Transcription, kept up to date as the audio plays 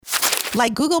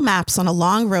Like Google Maps on a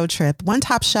long road trip, One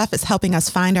Top Chef is helping us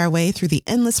find our way through the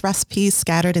endless recipes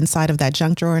scattered inside of that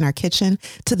junk drawer in our kitchen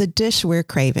to the dish we're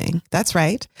craving. That's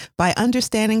right. By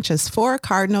understanding just 4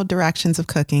 cardinal directions of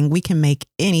cooking, we can make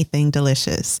anything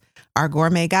delicious. Our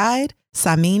gourmet guide,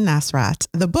 Samin Nasrat.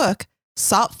 The book,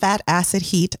 Salt, Fat, Acid,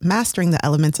 Heat, Mastering the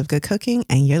Elements of Good Cooking.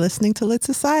 And you're listening to Lit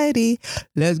Society.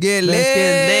 Let's get lit.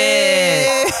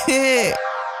 Let's get lit.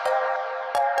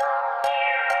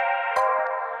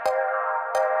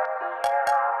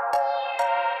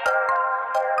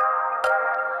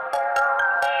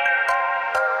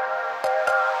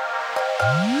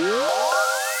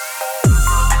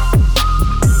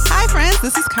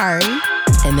 This is Kari.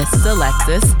 And this is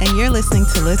Alexis. And you're listening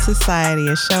to Lit Society,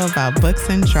 a show about books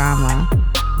and drama.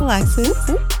 Alexis,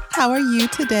 how are you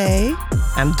today?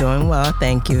 I'm doing well.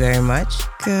 Thank you very much.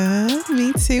 Good.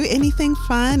 Me too. Anything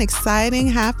fun, exciting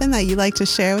happened that you like to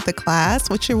share with the class?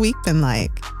 What's your week been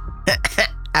like?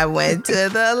 I went to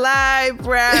the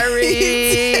library.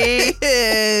 You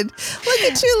did. Look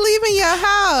at you leaving your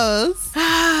house.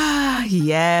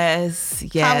 Yes.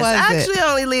 How was I actually it?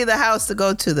 only leave the house to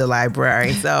go to the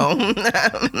library. So,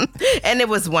 and it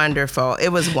was wonderful. It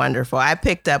was wonderful. I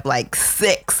picked up like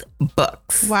 6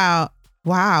 books. Wow.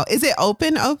 Is it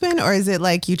open, or is it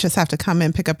like you just have to come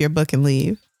in, pick up your book and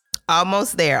leave?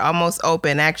 Almost there, almost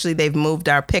open. Actually, they've moved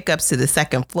our pickups to the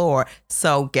 2nd floor.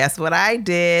 So guess what I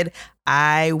did?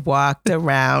 I walked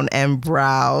around and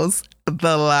browsed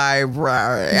the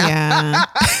library. Yeah.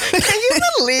 Can you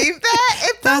believe that?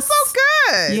 It felt so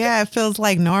good. Yeah, it feels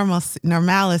like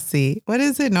normalcy. What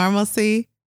is it? Normalcy?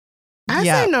 I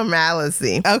say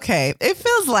normalcy. Okay. It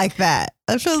feels like that.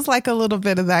 It feels like a little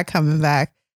bit of that coming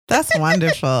back. That's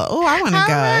wonderful. Oh, I want to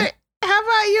go. How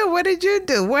about you? What did you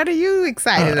do? What are you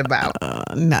excited about?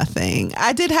 Nothing.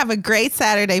 I did have a great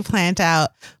Saturday planned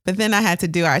out, but then I had to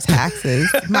do our taxes,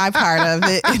 my part of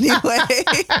it anyway.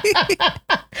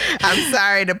 I'm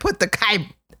sorry to put the kibosh,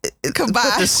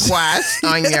 put the squash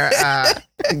on your.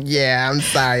 Yeah, I'm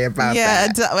sorry about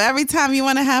that. Yeah, every time you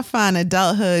want to have fun,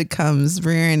 adulthood comes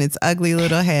rearing its ugly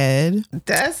little head.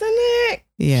 Doesn't it?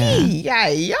 Yeah. Yeah,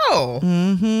 yo.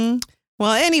 Mm-hmm.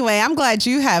 Well, anyway, I'm glad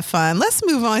you have fun. Let's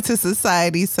move on to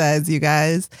Society Says, you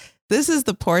guys. This is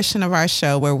the portion of our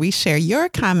show where we share your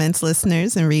comments,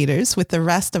 listeners and readers, with the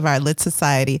rest of our Lit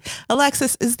Society.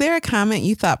 Alexis, is there a comment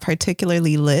you thought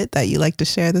particularly lit that you'd like to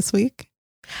share this week?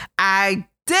 I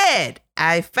did.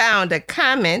 I found a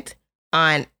comment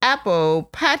on Apple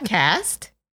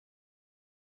Podcast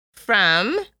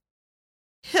from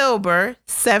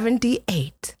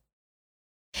Hilber78.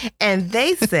 And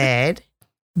they said...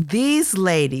 These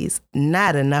ladies,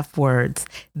 not enough words.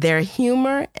 Their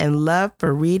humor and love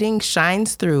for reading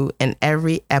shines through in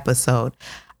every episode.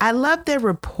 I love their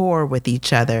rapport with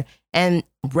each other and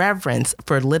reverence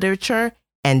for literature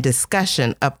and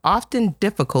discussion of often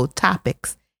difficult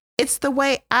topics. It's the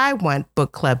way I want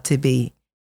book club to be.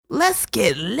 Let's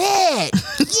get lit.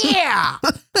 Yeah.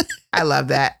 I love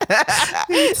that.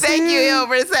 Thank you,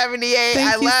 Hilbert78.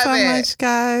 I love so it. Much,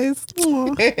 guys.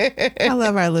 I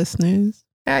love our listeners.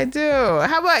 I do.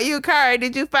 How about you, Kari?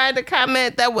 Did you find a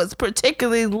comment that was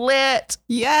particularly lit?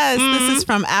 Yes, This is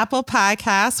from Apple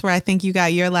Podcasts, where I think you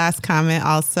got your last comment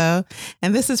also.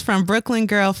 And this is from Brooklyn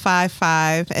Girl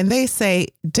 55. And they say,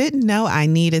 didn't know I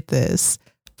needed this.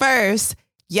 First,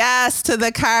 yes to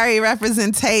the Kari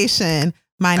representation.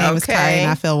 My name is Kari and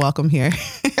I feel welcome here.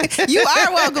 You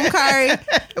are welcome, Kari.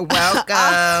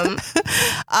 Welcome.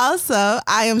 Also,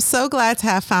 I am so glad to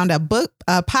have found a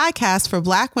podcast for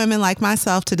Black women like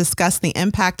myself to discuss the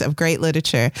impact of great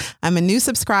literature. I'm a new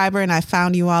subscriber and I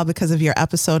found you all because of your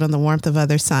episode on The Warmth of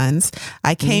Other Suns.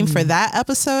 I came for that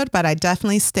episode, but I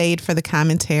definitely stayed for the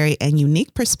commentary and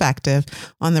unique perspective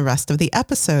on the rest of the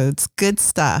episodes. Good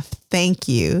stuff. Thank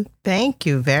you. Thank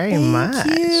you very much.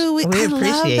 We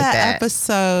appreciate that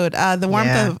episode. The Warmth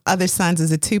of Other Suns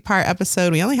is a 2-part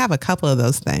episode. We only have a couple of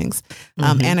those things.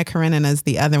 Anna Karenina is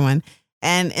the other one.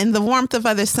 And in The Warmth of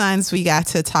Other Suns, we got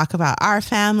to talk about our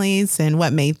families and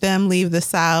what made them leave the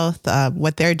South,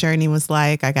 what their journey was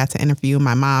like. I got to interview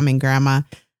my mom and grandma.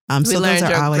 So those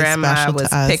are always grandma special was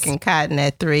to us. picking cotton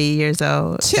at 3 years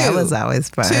old. That was always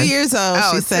fun. 2 years old.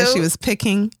 Oh, she said she was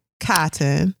picking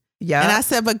cotton. Yeah. And I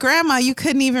said, but grandma, you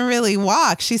couldn't even really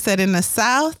walk. She said, in the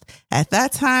South, at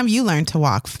that time, you learned to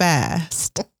walk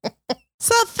fast.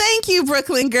 So thank you,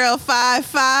 Brooklyn Girl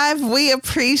 55. We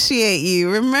appreciate you.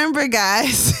 Remember,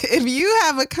 guys, if you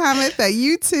have a comment that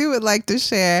you too would like to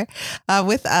share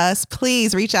with us,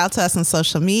 please reach out to us on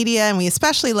social media. And we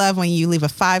especially love when you leave a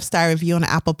 5-star review on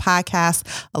Apple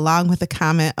Podcasts, along with a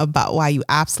comment about why you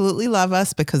absolutely love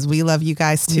us, because we love you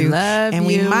guys too.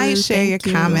 We might share your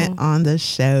comment on the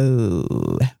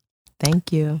show.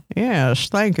 Thank you. Yes,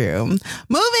 thank you.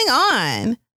 Moving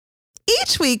on.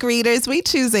 Each week, readers, we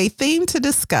choose a theme to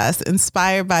discuss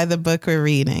inspired by the book we're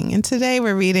reading. And today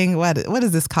we're reading, what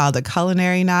is this called? A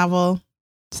culinary novel?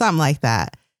 Something like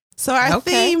that. So our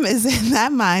theme is in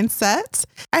that mindset.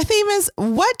 Our theme is,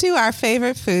 what do our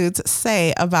favorite foods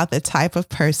say about the type of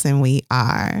person we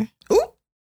are? Ooh.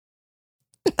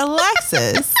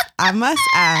 Alexis, I must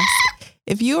ask,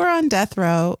 if you were on death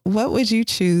row, what would you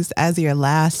choose as your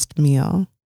last meal?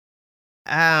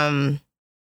 A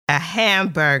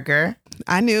hamburger.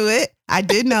 I knew it. I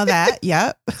did know that.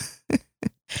 Yep.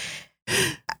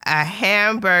 A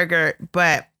hamburger,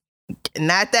 but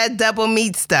not that double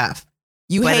meat stuff.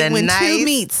 You hate when two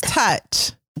meats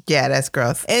touch. Yeah, that's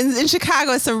gross. And in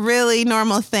Chicago, it's a really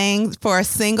normal thing for a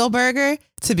single burger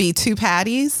to be 2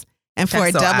 patties and for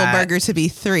a double burger to be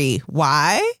 3.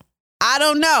 Why? I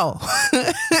don't know.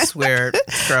 It's weird.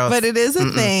 It's gross. But it is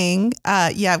a thing.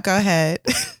 Yeah, go ahead.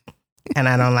 And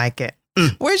I don't like it.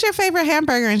 Where's your favorite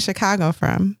hamburger in Chicago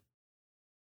from?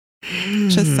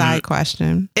 Just side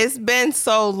question. It's been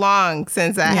so long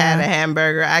since I had a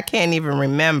hamburger. I can't even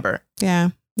remember. Yeah.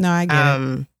 No, I get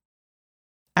it.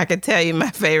 I could tell you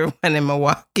my favorite one in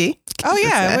Milwaukee. Oh,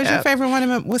 yeah. What's your favorite one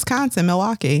in Wisconsin,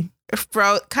 Milwaukee?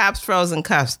 Cobb's Frozen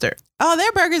Custard. Oh,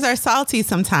 their burgers are salty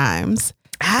sometimes.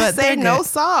 But say no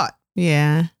salt.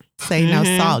 Yeah. Say no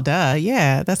salt. Duh.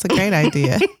 Yeah, that's a great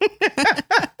idea.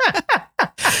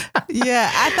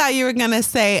 Yeah, I thought you were going to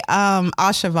say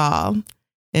Au Cheval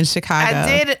in Chicago. I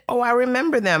did. Oh, I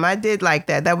remember them. I did like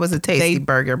that. That was a tasty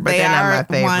burger, but they're not my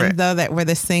favorite. One, though, where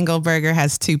the single burger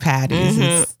has 2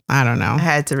 patties. I don't know. I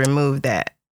had to remove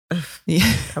that.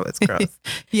 Yeah. That was gross.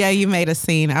 Yeah, you made a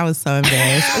scene. I was so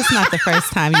embarrassed. It's not the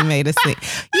first time you made a scene.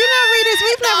 You know, readers,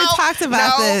 we've never talked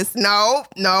about this. No.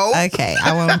 Okay,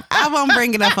 I won't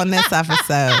bring it up on this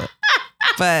episode.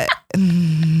 But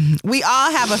we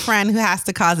all have a friend who has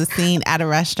to cause a scene at a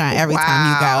restaurant every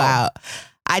time you go out.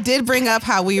 I did bring up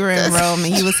how we were in Rome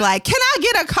and he was like, "Can I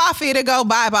get a coffee to go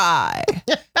bye-bye?"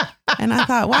 And I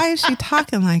thought, why is she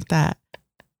talking like that?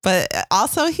 But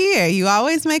also here, you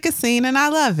always make a scene and I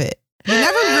love it. You're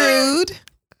never rude.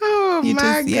 Oh, my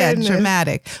goodness. Yeah,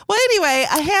 dramatic. Well, anyway,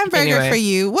 a hamburger for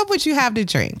you. What would you have to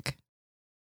drink?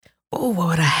 Oh, what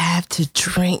would I have to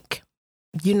drink?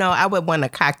 You know, I would want a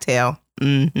cocktail.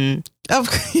 Mm-hmm. Of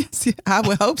course, I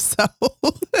would hope so.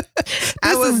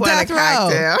 I would want a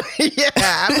cocktail. Yeah,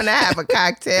 I'm going to have a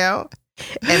cocktail.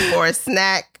 And for a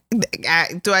snack,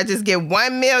 do I just get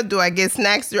one meal? Do I get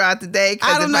snacks throughout the day?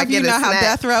 I don't know if you know how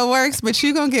death row works, but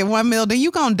you're going to get one meal, then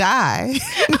you're going to die.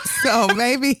 So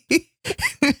maybe.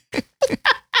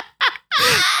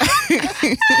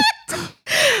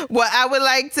 Well, I would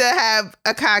like to have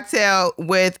a cocktail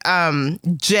with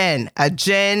gin. A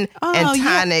gin and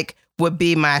tonic would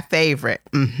be my favorite.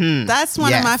 Mm-hmm. That's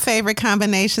one of my favorite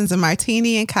combinations, a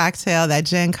martini and cocktail. That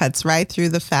gin cuts right through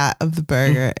the fat of the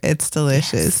burger. It's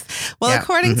delicious. Yes. Well,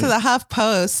 according to the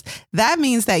HuffPost, that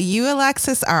means that you,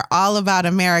 Alexis, are all about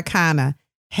Americana.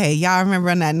 Hey, y'all remember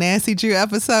on that Nancy Drew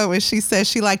episode where she said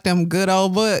she liked them good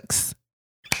old books?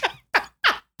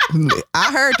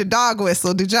 I heard the dog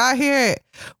whistle. Did y'all hear it?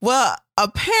 Well,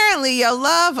 apparently your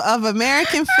love of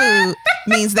American food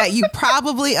means that you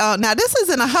probably own. Now, this is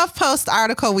in a HuffPost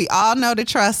article. We all know to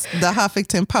trust the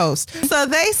Huffington Post. So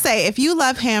they say if you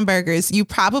love hamburgers, you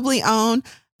probably own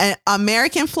an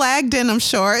American flag denim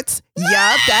shorts.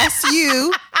 Yup, that's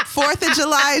you. 4th of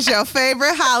July is your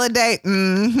favorite holiday.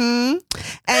 Mm-hmm.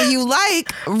 And you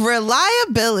like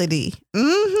reliability.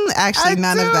 Mm-hmm. Actually,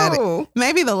 none of that.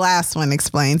 Maybe the last one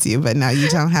explains you, but no, you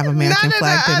don't have American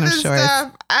flag denim shorts.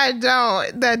 Stuff, I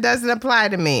don't. That doesn't apply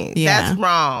to me. Yeah. That's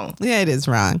wrong. Yeah, it is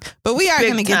wrong. But we are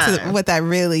going to get to what that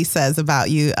really says about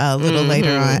you a little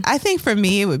later on. I think for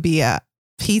me, it would be a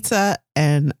pizza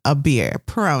and a beer,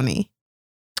 Peroni.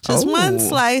 Just one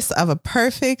slice of a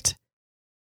perfect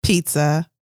pizza,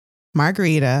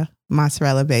 margarita,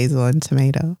 mozzarella, basil, and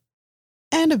tomato,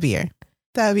 and a beer.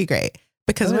 That would be great.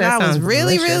 Because when I was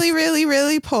really, really, really,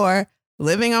 really poor,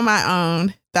 living on my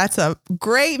own, that's a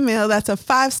great meal. That's a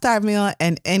 5-star meal,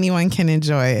 and anyone can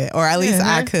enjoy it. Or at least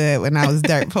I could when I was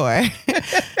dirt poor.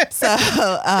 So,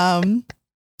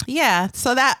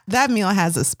 so that meal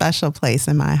has a special place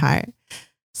in my heart.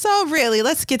 So really,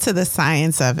 let's get to the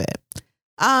science of it.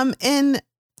 In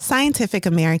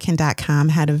ScientificAmerican.com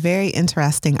had a very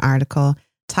interesting article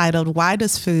titled, "Why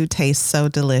Does Food Taste So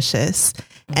Delicious?"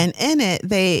 And in it,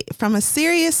 they, from a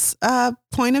serious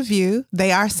point of view,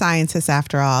 they are scientists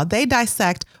after all, they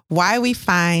dissect why we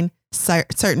find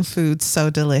certain foods so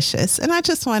delicious. And I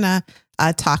just want to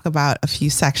talk about a few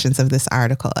sections of this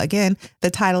article. Again,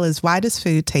 the title is "Why Does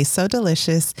Food Taste So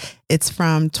Delicious?" It's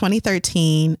from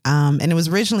 2013, and it was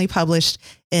originally published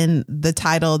in the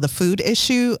title, the Food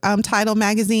Issue Title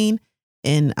magazine,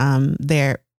 in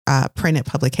their printed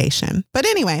publication. But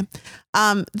anyway,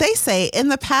 they say in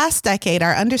the past decade,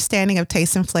 our understanding of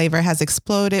taste and flavor has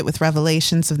exploded with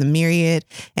revelations of the myriad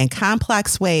and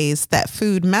complex ways that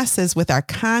food messes with our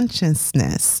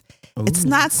consciousness. Ooh. It's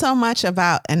not so much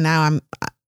about, and now I'm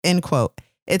end quote,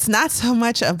 it's not so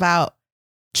much about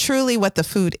truly what the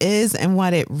food is and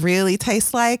what it really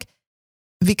tastes like,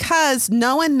 because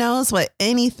no one knows what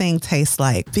anything tastes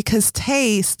like, because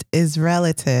taste is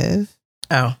relative.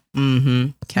 Oh,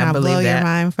 Can I blow your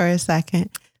mind for a second?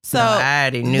 So no, I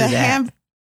already knew that.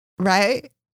 Right?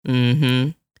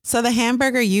 So the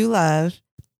hamburger you love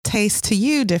tastes to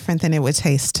you different than it would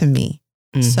taste to me,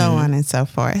 so on and so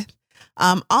forth.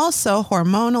 Also,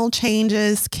 hormonal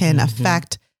changes can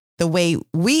affect the way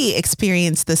we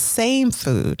experience the same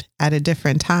food at a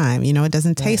different time. You know, it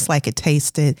doesn't taste like it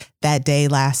tasted that day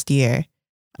last year.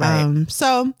 Right.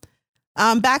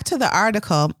 Back to the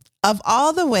article. Of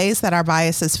all the ways that our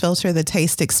biases filter the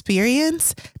taste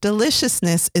experience,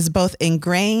 deliciousness is both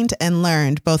ingrained and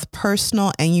learned, both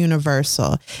personal and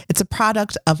universal. It's a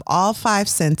product of all five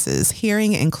senses,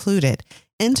 hearing included,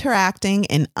 interacting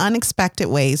in unexpected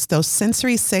ways. Those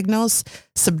sensory signals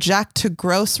subject to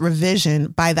gross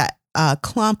revision by that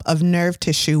clump of nerve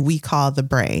tissue we call the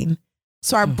brain.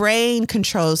 So our brain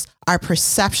controls our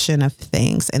perception of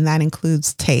things, and that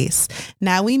includes taste.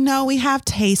 Now, we know we have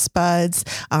taste buds.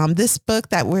 This book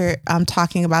that we're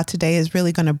talking about today is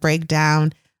really going to break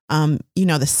down,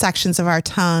 the sections of our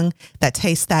tongue that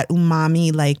taste that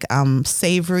umami, like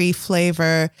savory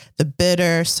flavor, the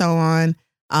bitter, so on.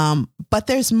 But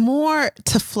there's more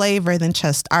to flavor than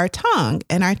just our tongue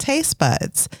and our taste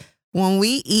buds. When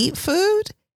we eat food,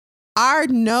 our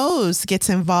nose gets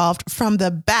involved from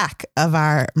the back of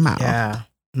our mouth. Yeah.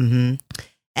 And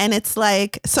it's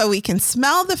like, so we can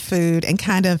smell the food and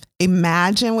kind of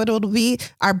imagine what it'll be.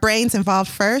 Our brain's involved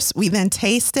first. We then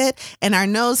taste it, and our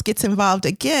nose gets involved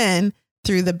again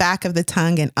through the back of the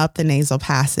tongue and up the nasal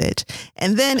passage.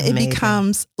 And then it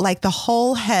becomes like the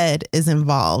whole head is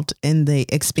involved in the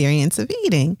experience of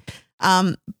eating.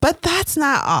 But that's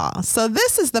not all. So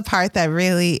this is the part that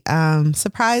really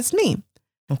surprised me.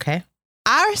 Okay.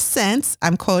 Our sense,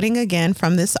 I'm quoting again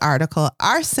from this article,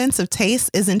 our sense of taste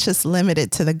isn't just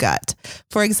limited to the gut.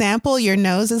 For example, your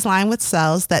nose is lined with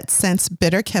cells that sense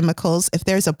bitter chemicals. If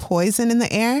there's a poison in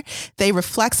the air, they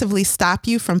reflexively stop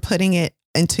you from putting it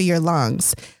into your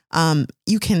lungs.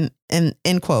 You can,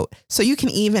 end quote. So you can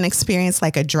even experience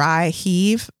like a dry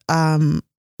heave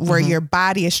where your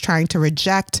body is trying to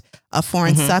reject a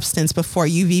foreign substance before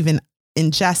you've even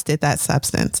ingested that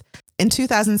substance. In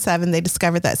 2007, they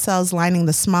discovered that cells lining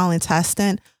the small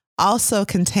intestine also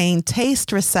contain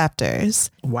taste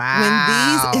receptors. Wow.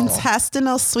 When these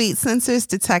intestinal sweet sensors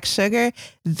detect sugar,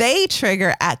 they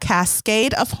trigger a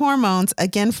cascade of hormones,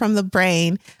 again from the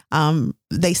brain.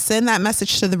 They send that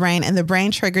message to the brain, and the brain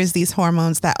triggers these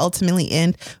hormones that ultimately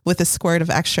end with a squirt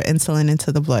of extra insulin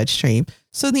into the bloodstream.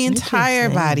 So the entire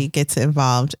body gets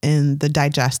involved in the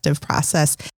digestive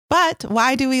process. But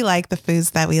why do we like the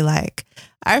foods that we like?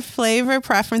 Our flavor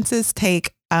preferences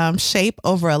take shape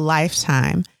over a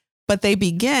lifetime, but they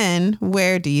begin,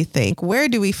 where do you think? Where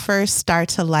do we first start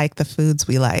to like the foods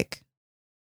we like?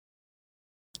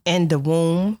 In the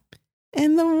womb.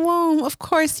 In the womb. Of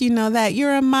course, you know that.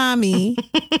 You're a mommy.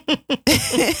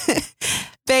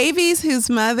 Babies whose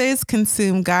mothers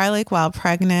consume garlic while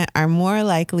pregnant are more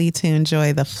likely to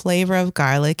enjoy the flavor of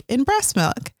garlic in breast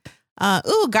milk.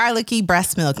 Garlicky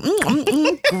breast milk.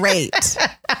 Great.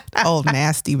 Old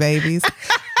nasty babies.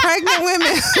 Pregnant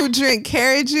women who drink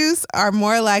carrot juice are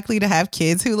more likely to have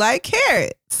kids who like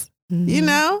carrots. You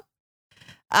know?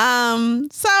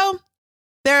 So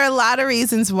there are a lot of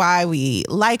reasons why we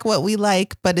like what we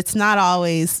like, but it's not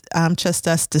always just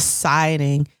us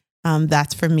deciding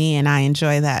that's for me and I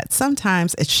enjoy that.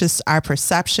 Sometimes it's just our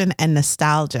perception and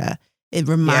nostalgia. It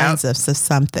reminds us of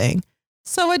something.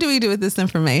 So what do we do with this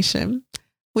information?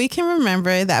 We can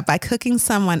remember that by cooking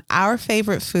someone our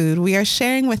favorite food, we are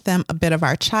sharing with them a bit of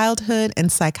our childhood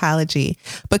and psychology.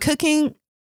 But cooking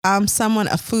someone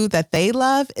a food that they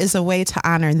love is a way to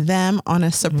honor them on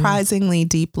a surprisingly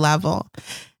deep level.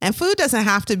 And food doesn't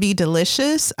have to be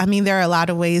delicious. I mean, there are a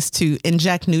lot of ways to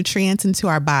inject nutrients into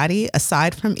our body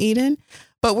aside from eating,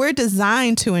 but we're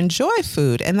designed to enjoy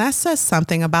food. And that says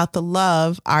something about the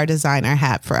love our designer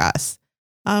had for us.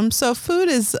 So food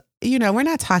is, we're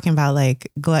not talking about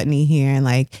like gluttony here and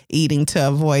like eating to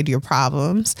avoid your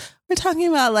problems. We're talking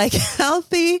about like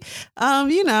healthy,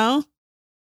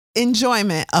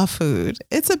 enjoyment of food.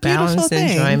 It's a beautiful Balanced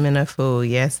thing. Enjoyment of food.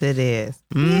 Yes, it is.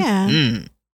 Yeah.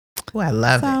 Oh, I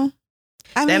love it.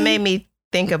 That made me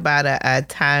think about a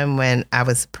time when I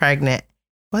was pregnant.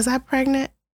 Was I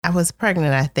pregnant? I was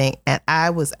pregnant, I think. And I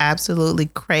was absolutely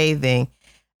craving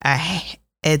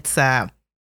it's a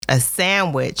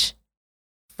sandwich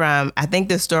from, I think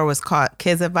the store was called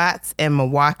Kizavats in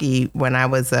Milwaukee when I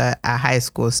was a high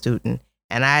school student.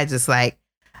 And I just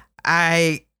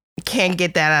I can't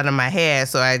get that out of my head.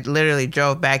 So I literally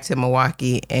drove back to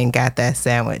Milwaukee and got that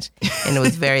sandwich. And it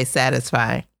was very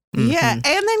satisfying. Yeah. And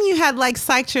then you had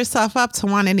psyched yourself up to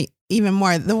want it even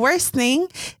more. The worst thing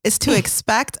is to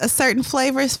expect a certain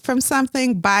flavor from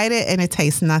something, bite it, and it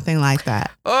tastes nothing like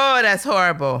that. Oh, that's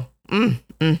horrible.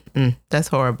 That's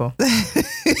horrible.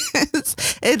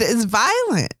 It is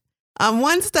violent.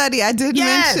 One study I did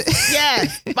mention.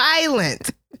 Yes,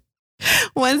 violent.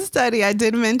 One study I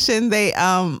did mention, they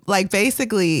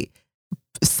basically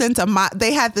sent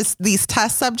they had these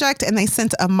test subject and they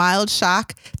sent a mild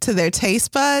shock to their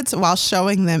taste buds while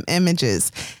showing them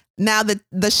images. Now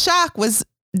the shock was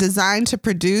designed to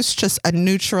produce just a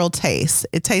neutral taste.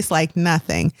 It tastes like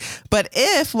nothing. But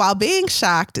if while being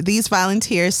shocked, these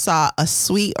volunteers saw a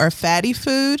sweet or fatty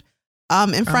food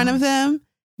in front of them,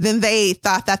 then they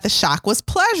thought that the shock was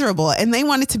pleasurable and they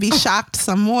wanted to be shocked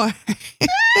some more.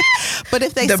 But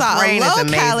if they saw a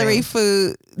low-calorie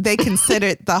food, they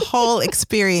considered the whole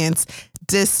experience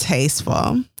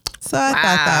distasteful. So I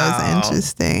thought that was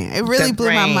interesting. It really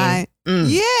blew my mind.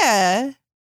 Yeah.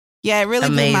 Yeah, it really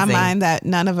blew my mind that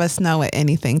none of us know what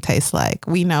anything tastes like.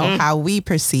 We know how we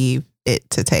perceive it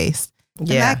to taste. And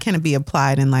that can be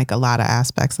applied in a lot of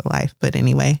aspects of life. But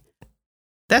anyway.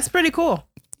 That's pretty cool.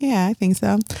 Yeah, I think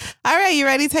so. All right, you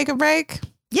ready to take a break?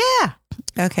 Yeah.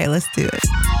 Okay, let's do it.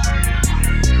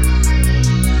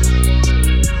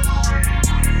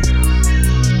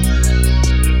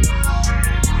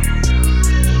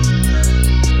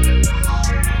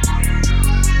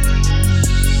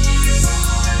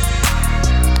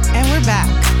 And we're back.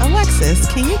 Alexis,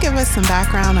 can you give us some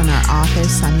background on our author,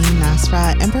 Samin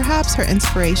Nosrat, and perhaps her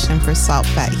inspiration for Salt,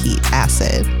 Fat, Heat,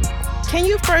 Acid? Can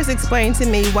you first explain to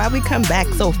me why we come back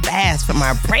so fast from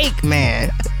our break, man?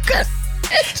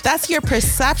 That's your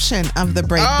perception of the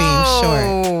break being short.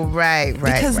 Oh, right.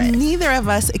 Because neither of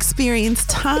us experience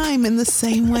time in the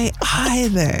same way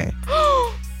either.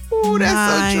 Oh,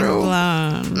 that's so true.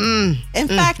 Blown. In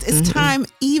fact, is time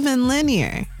even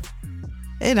linear?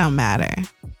 It don't matter.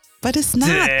 But it's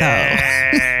not, though.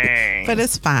 But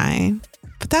it's fine.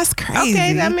 But that's crazy.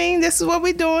 Okay, I mean, this is what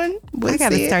we're doing. I got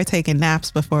to start taking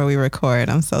naps before we record.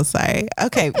 I'm so sorry.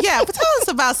 Okay, yeah, but tell us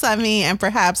about Samin and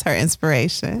perhaps her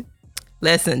inspiration.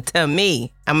 Listen, to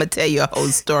me, I'm going to tell you a whole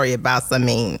story about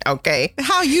Samin, okay?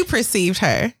 How you perceived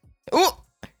her. Ooh,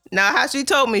 now, how she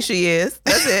told me she is.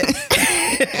 That's it.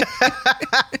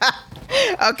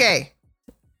 Okay.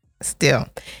 Still,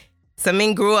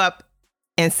 Samin grew up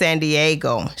in San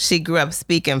Diego. She grew up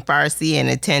speaking Farsi and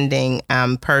attending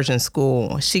Persian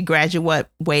school. She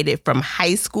graduated from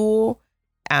high school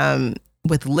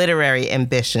with literary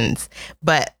ambitions,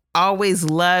 but always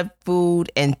loved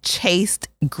food and chased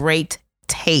great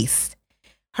taste.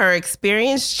 Her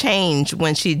experience changed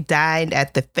when she dined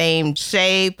at the famed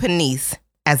Chez Panisse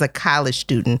as a college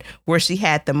student, where she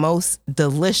had the most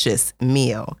delicious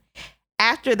meal.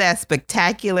 After that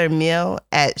spectacular meal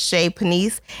at Chez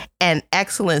Panisse and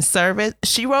excellent service,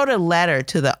 she wrote a letter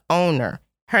to the owner.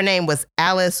 Her name was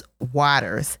Alice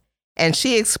Waters, and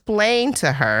she explained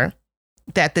to her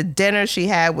that the dinner she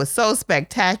had was so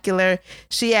spectacular,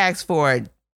 she asked for a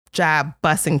job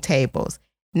bussing tables.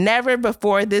 Never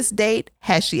before this date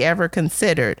had she ever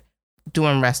considered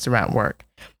doing restaurant work,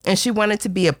 and she wanted to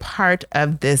be a part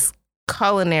of this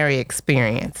culinary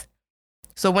experience.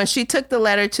 So when she took the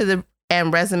letter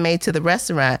and resume to the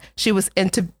restaurant, she was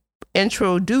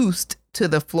introduced to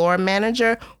the floor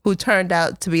manager, who turned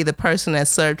out to be the person that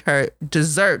served her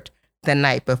dessert the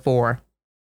night before.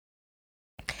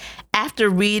 After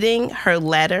reading her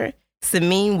letter,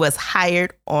 Samin was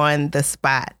hired on the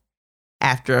spot.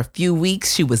 After a few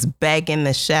weeks, she was begging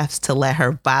the chefs to let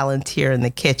her volunteer in the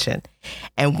kitchen.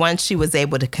 And once she was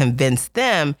able to convince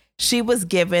them, she was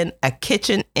given a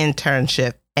kitchen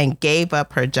internship and gave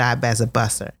up her job as a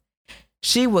busser.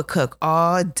 She would cook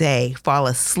all day, fall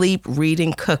asleep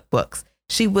reading cookbooks.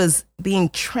 She was being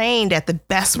trained at the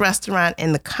best restaurant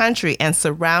in the country and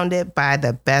surrounded by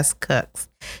the best cooks.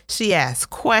 She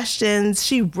asked questions,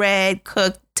 she read,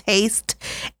 cooked, tasted,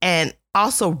 and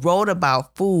also wrote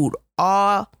about food,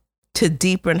 all to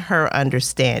deepen her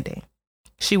understanding.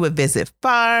 She would visit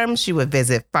farms, she would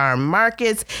visit farm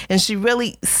markets, and she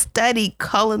really studied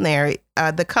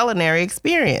the culinary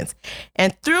experience.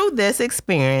 And through this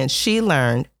experience, she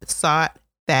learned salt,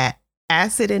 fat,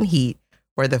 acid, and heat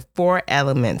were the 4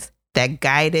 elements that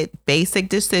guided basic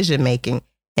decision-making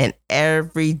in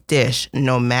every dish,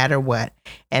 no matter what.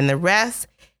 And the rest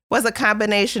was a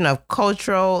combination of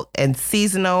cultural and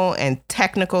seasonal and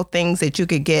technical things that you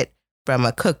could get from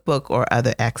a cookbook or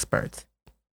other experts.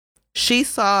 She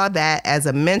saw that as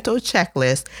a mental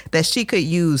checklist that she could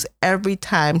use every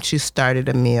time she started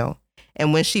a meal.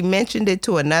 And when she mentioned it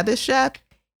to another chef,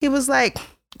 he was like,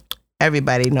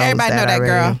 everybody know that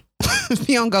girl. If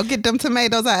you don't go get them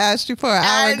tomatoes I asked you for an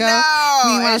hour ago.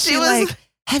 Meanwhile, she was like,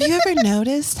 have you ever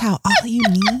noticed how all you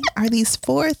need are these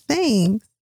 4 things?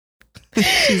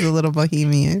 She's a little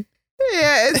bohemian.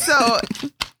 Yeah, and so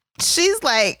she's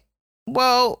like,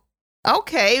 well,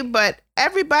 okay, but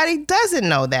everybody doesn't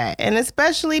know that, and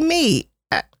especially me.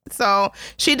 So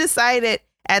she decided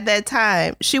at that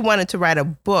time she wanted to write a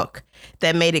book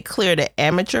that made it clear to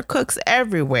amateur cooks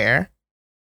everywhere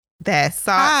that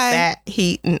salt, fat,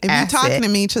 heat, and acid. If you're talking to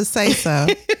me, just say so.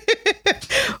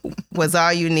 Was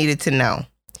all you needed to know.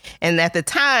 And at the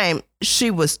time, she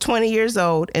was 20 years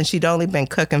old and she'd only been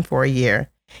cooking for a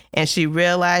year. And she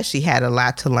realized she had a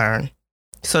lot to learn.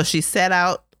 So she set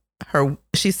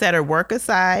her work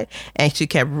aside and she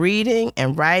kept reading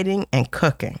and writing and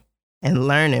cooking and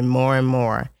learning more and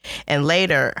more. And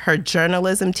later, her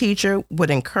journalism teacher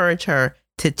would encourage her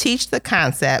to teach the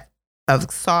concept of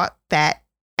salt, fat,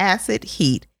 acid,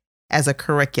 heat as a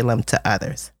curriculum to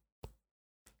others.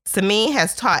 Samin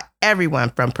has taught everyone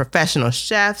from professional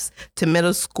chefs to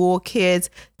middle school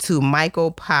kids to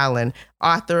Michael Pollan,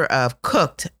 author of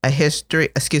Cooked, a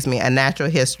natural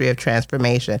history of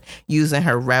transformation, using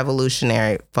her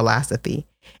revolutionary philosophy.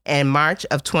 In March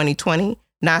of 2020,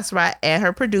 Nasrat and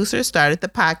her producer started the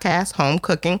podcast Home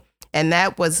Cooking, and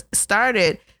that was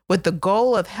started with the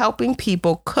goal of helping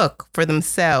people cook for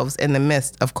themselves in the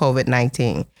midst of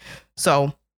COVID-19.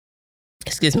 So,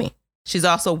 she's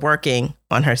also working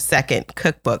on her second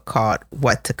cookbook called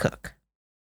What to Cook.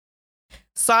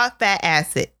 Salt, Fat,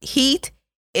 Acid, Heat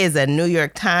is a New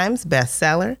York Times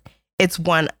bestseller. It's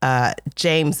won a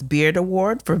James Beard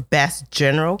Award for Best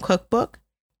General Cookbook.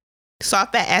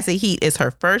 Salt, Fat, Acid, Heat is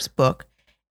her first book.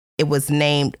 It was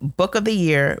named Book of the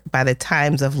Year by the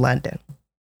Times of London.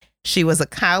 She was a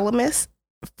columnist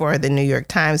for the New York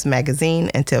Times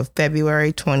Magazine until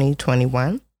February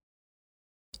 2021.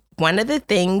 One of the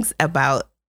things about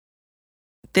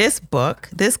this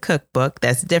cookbook,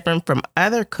 that's different from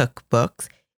other cookbooks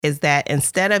is that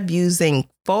instead of using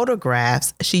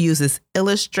photographs, she uses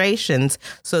illustrations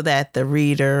so that the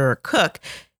reader or cook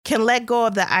can let go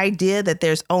of the idea that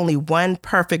there's only one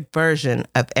perfect version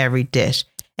of every dish.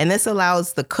 And this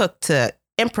allows the cook to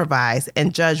improvise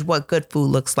and judge what good food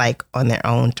looks like on their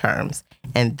own terms.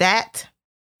 And that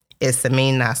is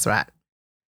Samin Nasrat.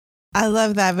 I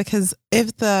love that because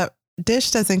if the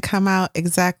dish doesn't come out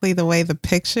exactly the way the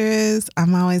picture is,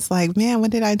 I'm always like, man,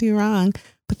 what did I do wrong?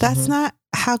 But that's not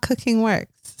how cooking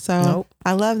works. So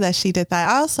I love that she did that.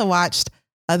 I also watched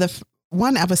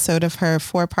one episode of her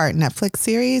 4-part Netflix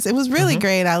series. It was really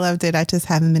great. I loved it. I just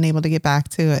haven't been able to get back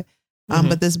to it.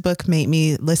 But this book made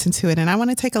me listen to it. And I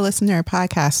want to take a listen to her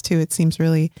podcast too. It seems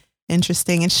really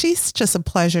interesting. And she's just a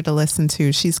pleasure to listen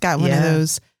to. She's got one of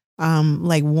those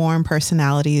like warm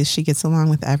personalities. She gets along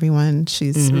with everyone.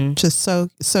 She's just so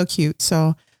cute.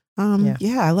 So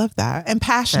I love that. And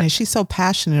passionate. She's so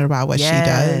passionate about what she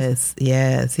does.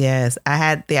 Yes. I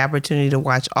had the opportunity to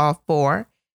watch all 4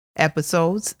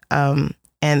 episodes.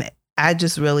 And I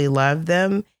just really loved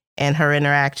them and her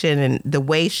interaction and the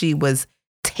way she was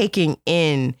taking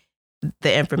in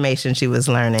the information she was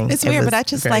learning. It's weird, but I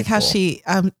just like how she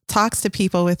talks to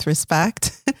people with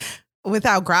respect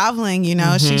without groveling, you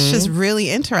know. She's just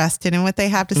really interested in what they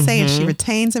have to say and she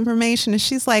retains information. And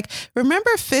she's like,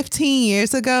 remember 15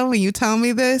 years ago when you told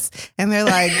me this? And they're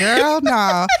like, girl,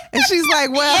 no. And she's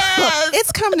like, well,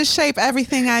 it's come to shape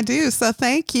everything I do. So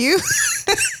thank you.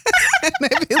 And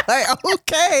they'd be like,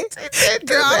 okay.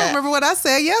 Girl, I don't remember what I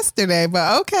said yesterday,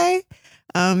 but okay.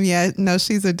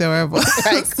 She's adorable.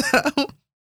 Right.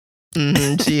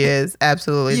 She is.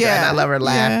 Absolutely. Yeah. And I love her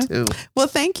laugh too. Well,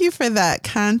 thank you for that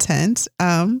content.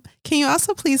 Can you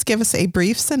also please give us a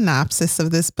brief synopsis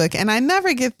of this book? And I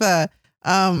never get the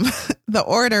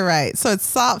order right. So it's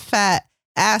Salt, Fat,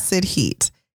 Acid,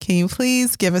 Heat. Can you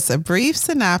please give us a brief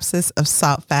synopsis of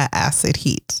Salt, Fat, Acid,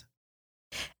 Heat?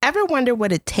 Ever wonder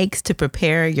what it takes to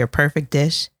prepare your perfect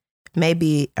dish?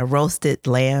 Maybe a roasted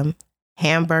lamb,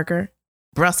 hamburger,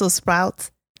 Brussels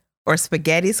sprouts, or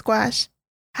spaghetti squash?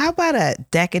 How about a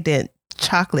decadent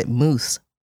chocolate mousse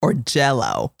or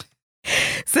Jell-O?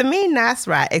 Samin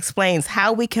Nosrat explains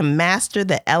how we can master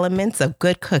the elements of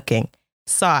good cooking: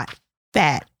 salt,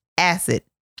 fat, acid,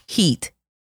 heat.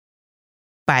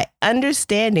 By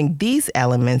understanding these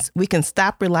elements, we can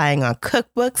stop relying on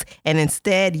cookbooks and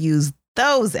instead use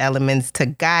those elements to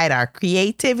guide our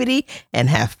creativity and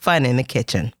have fun in the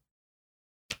kitchen.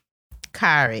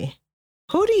 Kari,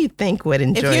 who do you think would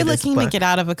enjoy this book? If you're looking to get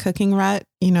out of a cooking rut,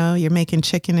 you're making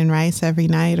chicken and rice every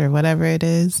night or whatever it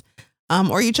is,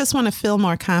 or you just want to feel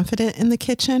more confident in the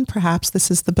kitchen, perhaps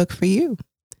this is the book for you.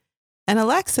 And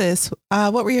Alexis,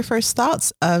 what were your first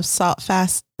thoughts of Salt,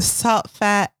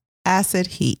 Fat, Acid,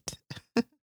 Heat?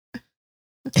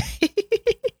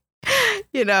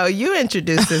 You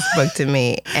introduced this book to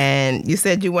me and you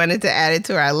said you wanted to add it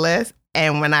to our list.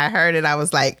 And when I heard it, I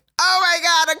was like, oh my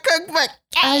God, a cookbook.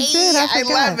 I did. I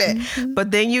love it. Mm-hmm.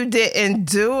 But then you didn't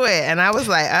do it. And I was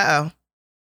like, I'm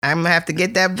going to have to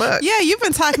get that book. Yeah, you've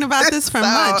been talking about this for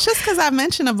months. Just because I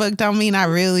mention a book don't mean I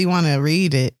really want to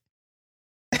read it.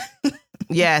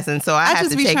 Yes, and so I have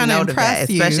to take note of that,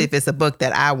 especially if it's a book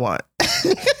that I want.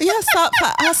 Yeah, Salt,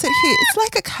 Fat, Acid, Heat. It's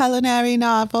like a culinary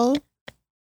novel.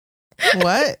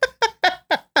 What?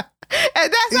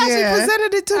 And that's how she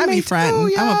presented it to me,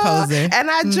 too. I'm a poser. And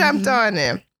I jumped on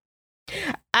him.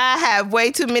 I have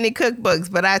way too many cookbooks,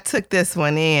 but I took this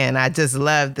one in. I just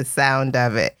loved the sound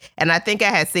of it. And I think I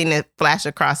had seen it flash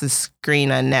across the screen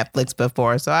on Netflix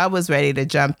before, so I was ready to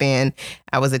jump in.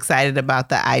 I was excited about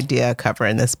the idea of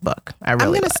covering this book. I'm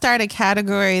going to start a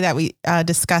category that we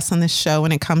discuss on this show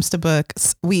when it comes to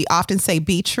books. We often say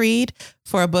beach read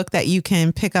for a book that you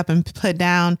can pick up and put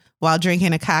down while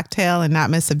drinking a cocktail and not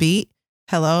miss a beat.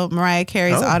 Hello, Mariah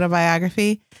Carey's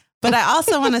autobiography. But I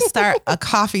also want to start a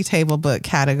coffee table book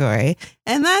category.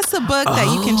 And that's a book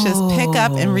that you can just pick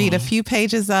up and read a few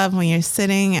pages of when you're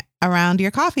sitting around your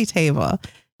coffee table.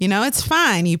 It's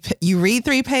fine. You read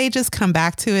 3 pages, come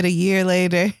back to it a year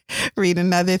later, read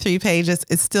another 3 pages.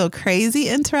 It's still crazy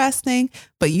interesting,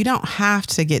 but you don't have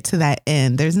to get to that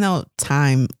end. There's no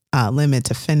time limit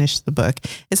to finish the book.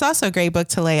 It's also a great book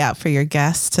to lay out for your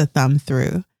guests to thumb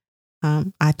through.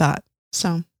 I thought.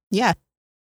 So, yeah.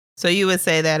 So you would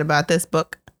say that about this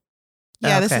book?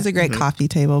 Yeah, okay. This is a great coffee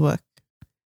table book.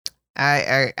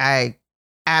 I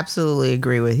absolutely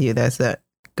agree with you. That's a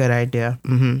good idea.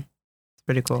 Mm-hmm. It's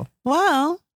pretty cool.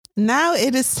 Well, now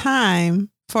it is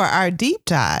time for our deep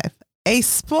dive, a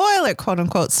spoiler, quote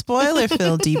unquote,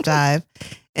 spoiler-filled deep dive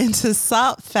into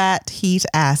Salt, Fat, Heat,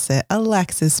 Acid.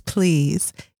 Alexis,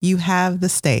 please, you have the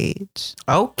stage.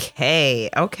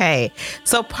 Okay.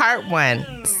 So part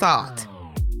 1, salt.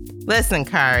 Listen,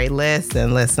 Kari,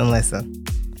 listen.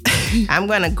 I'm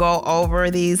going to go over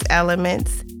these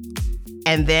elements,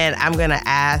 and then I'm going to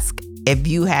ask if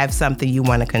you have something you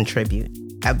want to contribute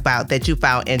about that you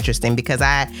found interesting, because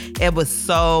it was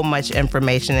so much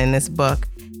information in this book.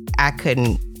 I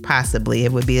couldn't possibly,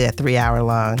 it would be a 3-hour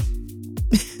long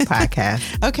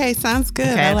podcast. Okay, sounds good.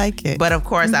 Okay? I like it. But of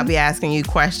course, I'll be asking you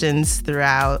questions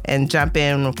throughout and jump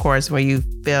in, of course, where you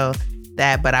feel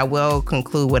that, but I will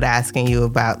conclude with asking you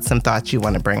about some thoughts you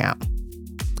want to bring out.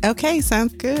 Okay,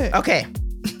 sounds good. Okay.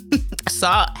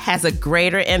 Salt has a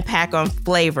greater impact on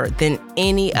flavor than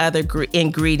any other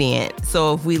ingredient.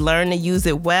 So if we learn to use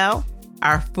it well,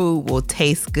 our food will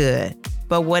taste good.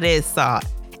 But what is salt?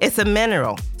 It's a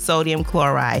mineral, sodium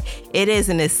chloride. It is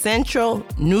an essential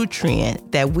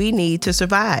nutrient that we need to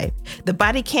survive. The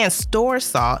body can't store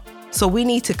salt, so we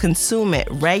need to consume it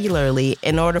regularly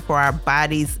in order for our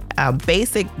body's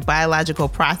basic biological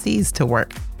processes to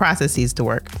work.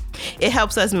 It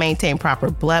helps us maintain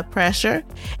proper blood pressure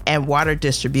and water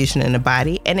distribution in the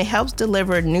body, and it helps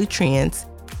deliver nutrients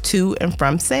to and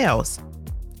from cells.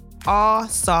 All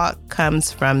salt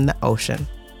comes from the ocean.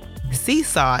 Sea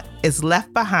salt is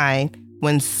left behind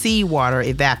when seawater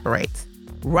evaporates.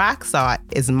 Rock salt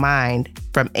is mined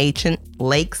from ancient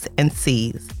lakes and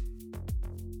seas.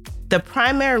 The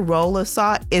primary role of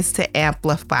salt is to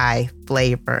amplify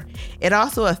flavor. It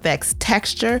also affects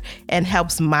texture and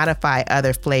helps modify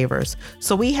other flavors.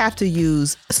 So we have to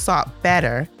use salt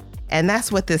better, and that's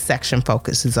what this section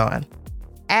focuses on.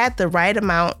 Add the right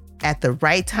amount at the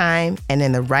right time and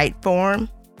in the right form,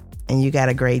 and you got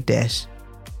a great dish.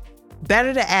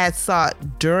 Better to add salt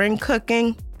during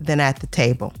cooking than at the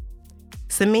table.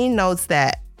 Samin notes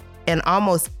that in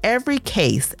almost every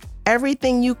case,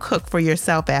 everything you cook for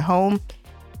yourself at home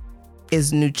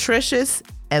is nutritious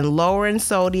and lower in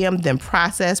sodium than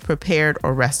processed, prepared,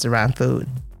 or restaurant food.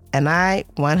 And I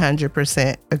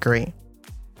 100% agree.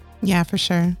 Yeah, for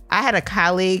sure. I had a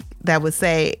colleague that would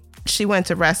say she went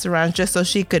to restaurants just so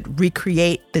she could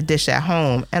recreate the dish at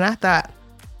home. And I thought,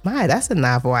 my, that's a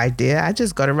novel idea. I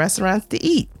just go to restaurants to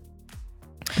eat.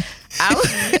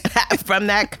 From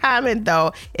that comment,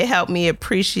 though, it helped me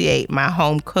appreciate my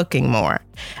home cooking more.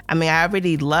 I mean, I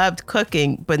already loved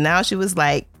cooking, but now she was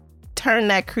like, turn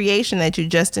that creation that you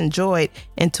just enjoyed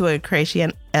into a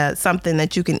creation, something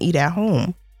that you can eat at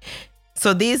home.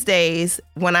 So these days,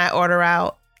 when I order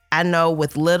out, I know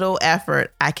with little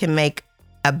effort, I can make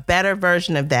a better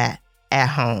version of that at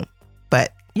home.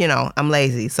 But, you know, I'm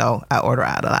lazy, so I order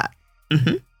out a lot.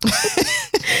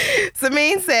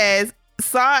 Samin says,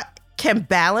 salt can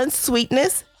balance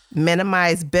sweetness,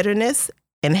 minimize bitterness,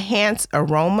 enhance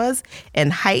aromas,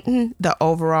 and heighten the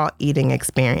overall eating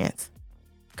experience.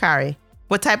 Kari,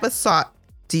 what type of salt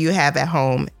do you have at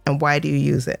home and why do you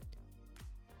use it?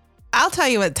 I'll tell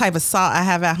you what type of salt I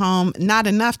have at home. Not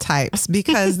enough types,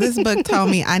 because this book told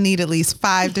me I need at least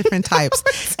 5 different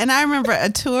types. And I remember a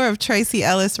tour of Tracy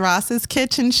Ellis Ross's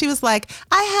kitchen. She was like,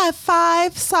 I have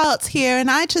 5 salts here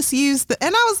and I just use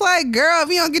and I was like, girl, if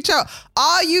you don't get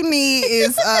all you need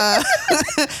is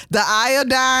the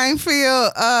iodine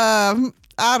filled,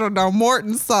 I don't know,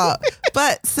 Morton salt.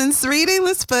 But since reading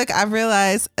this book, I've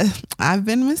realized I've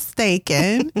been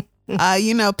mistaken.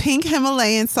 Pink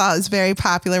Himalayan salt is very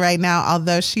popular right now,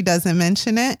 although she doesn't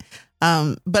mention it.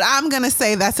 But I'm going to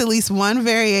say that's at least one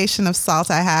variation of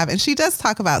salt I have. And she does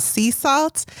talk about sea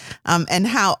salt and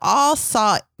how all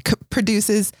salt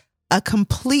produces a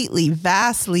completely,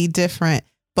 vastly different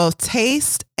both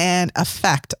taste and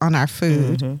effect on our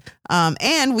food.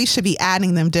 And we should be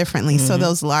adding them differently. So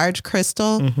those large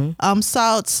crystal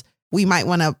salts, we might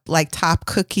want to like top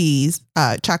cookies,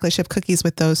 chocolate chip cookies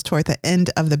with those toward the end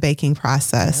of the baking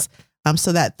process,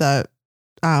 so that the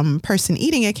person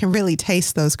eating it can really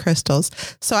taste those crystals.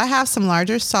 So I have some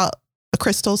larger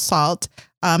crystal salt.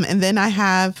 And then I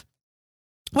have,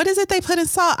 what is it they put in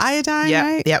salt? Iodine,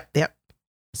 right? Yep.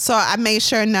 So I made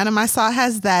sure none of my salt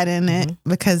has that in it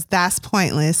because that's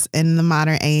pointless in the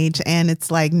modern age. And it's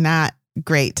like not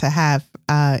great to have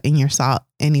in your salt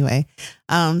anyway.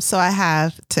 So I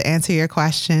have, to answer your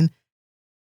question,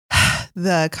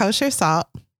 the kosher salt,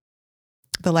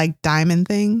 the like diamond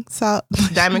thing salt.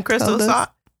 Diamond crystal salt?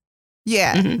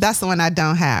 Yeah, that's the one I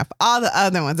don't have. All the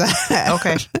other ones I have.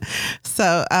 Okay.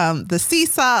 So the sea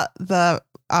salt, the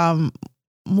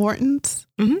Morton's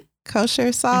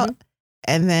kosher salt,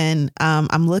 and then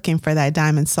I'm looking for that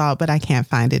diamond salt, but I can't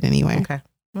find it anywhere. Okay.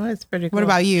 Well, that's pretty cool. What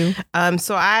about you?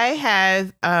 So I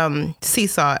have sea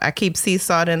salt. I keep sea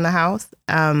salt in the house.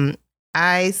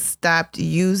 I stopped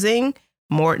using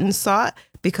Morton salt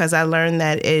because I learned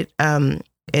that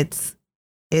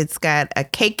it's got a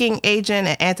caking agent,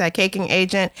 an anti-caking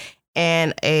agent,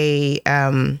 and it's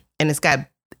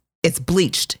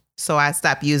bleached. So I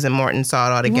stopped using Morton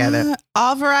salt altogether. What?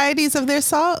 All varieties of their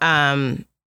salt?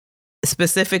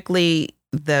 Specifically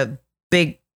the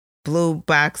big blue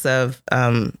box of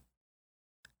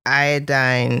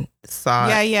iodine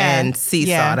salt and sea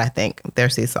salt. I think their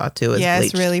sea salt too is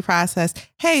bleached. It's really processed.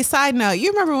 Hey, side note,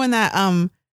 you remember when that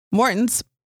Morton's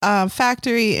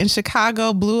factory in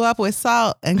Chicago blew up with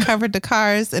salt and covered the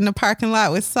cars in the parking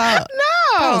lot with salt?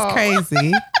 No, that was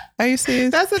crazy. Are you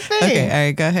serious? That's a thing. Okay, all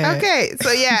right, go ahead. Okay,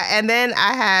 so yeah, and then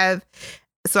I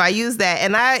use that,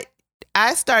 and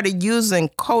I started using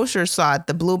kosher salt,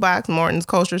 the blue box Morton's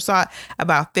kosher salt,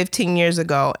 about 15 years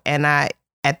ago. And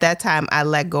at that time, I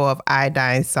let go of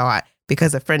iodine salt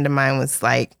because a friend of mine was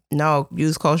like, no,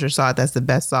 use kosher salt. That's the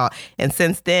best salt. And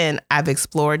since then, I've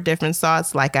explored different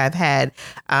salts. Like I've had,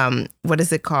 what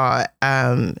is it called?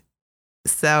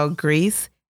 Cell grease.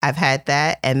 I've had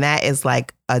that. And that is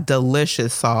like a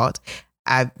delicious salt.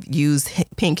 I've used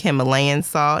pink Himalayan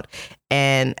salt.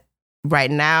 And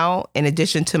right now, in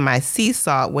addition to my sea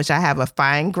salt, which I have a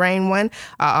fine grain one,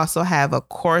 I also have a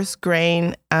coarse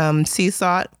grain sea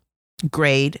salt,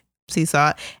 grade sea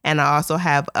salt, and I also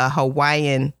have a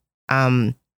Hawaiian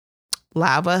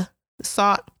lava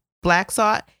salt, black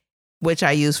salt, which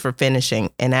I use for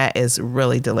finishing, and that is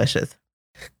really delicious.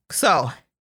 So,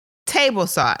 table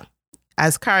salt.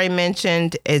 As Kari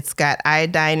mentioned, it's got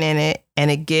iodine in it, and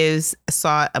it gives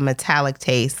salt a metallic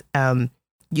taste.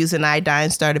 Using iodine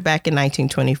started back in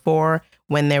 1924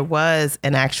 when there was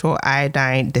an actual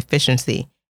iodine deficiency.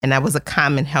 And that was a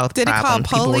common health problem. Did it call polio?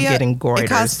 People were getting goiters. It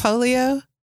caused polio?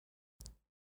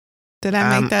 Did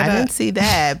I make that up? I didn't see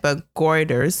that, but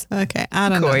goiters. Okay. I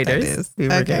don't know what that is.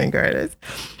 People were getting goiters.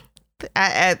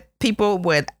 People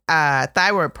with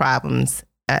thyroid problems,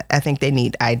 I think they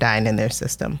need iodine in their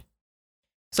system.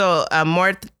 So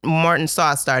Morton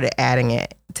Salt started adding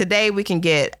it. Today we can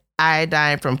get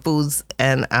iodine from foods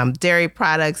and dairy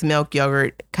products, milk,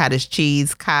 yogurt, cottage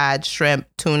cheese, cod, shrimp,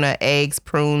 tuna, eggs,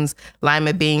 prunes,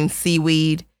 lima beans,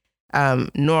 seaweed,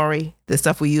 nori, the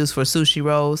stuff we use for sushi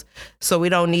rolls. So we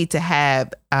don't need to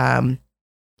have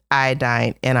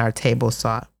iodine in our table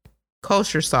salt.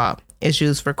 Kosher salt is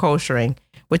used for koshering,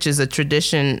 which is a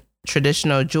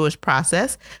traditional Jewish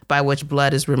process by which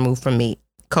blood is removed from meat.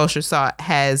 Kosher salt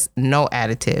has no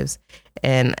additives.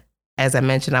 And as I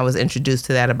mentioned, I was introduced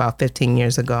to that about 15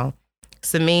 years ago.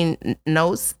 Samin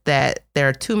notes that there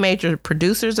are two major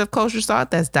producers of kosher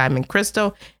salt. That's Diamond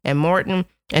Crystal and Morton.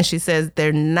 And she says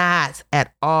they're not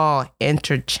at all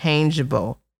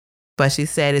interchangeable. But she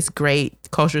said it's great.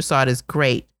 Kosher salt is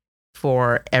great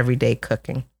for everyday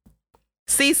cooking.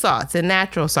 Sea salts and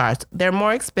natural salts, they're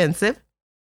more expensive.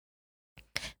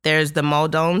 There's the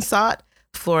Modone salt,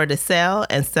 Fleur de Sel,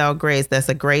 and Sel Grace. That's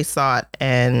a gray salt.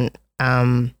 And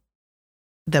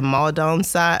the Modone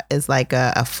salt is like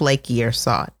a flakier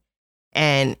salt.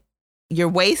 And you're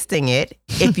wasting it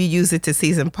if you use it to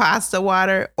season pasta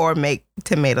water or make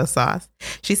tomato sauce.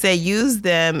 She said use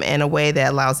them in a way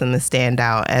that allows them to stand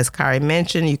out. As Kari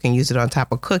mentioned, you can use it on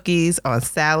top of cookies, on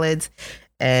salads,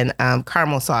 and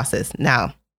caramel sauces.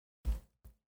 Now,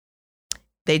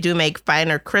 they do make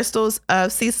finer crystals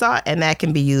of sea salt, and that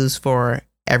can be used for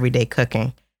everyday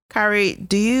cooking. Kari,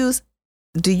 do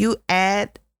you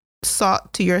add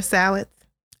salt to your salads?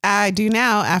 I do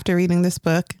now after reading this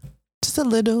book. Just a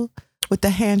little with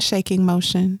the handshaking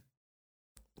motion.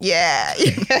 Yeah.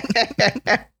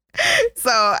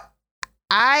 So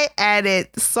I added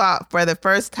salt for the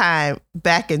first time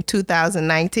back in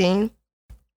 2019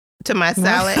 to my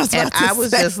salad. And I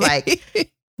was just like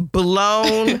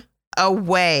blown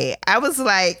away. I was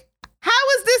like, how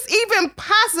is this even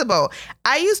possible?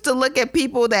 I used to look at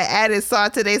people that added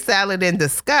salt to their salad in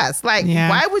disgust. Like,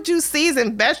 why would you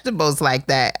season vegetables like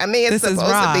that? I mean, it's supposed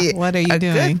to be what are you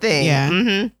doing? Good thing. Yeah.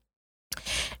 Mm-hmm.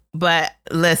 But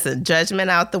listen, judgment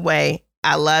out the way.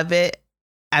 I love it.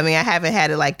 I mean, I haven't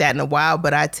had it like that in a while,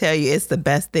 but I tell you, it's the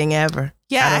best thing ever.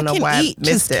 Yeah, I don't know why eat I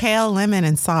missed just it. kale, lemon,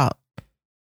 and salt.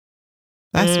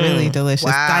 That's really delicious.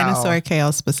 Wow. Dinosaur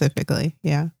kale specifically.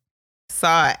 Yeah.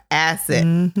 Salt, acid.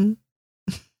 Mm-hmm.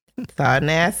 Salt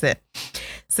and acid.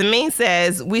 Samin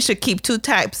says we should keep two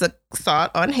types of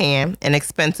salt on hand, an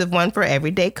expensive one for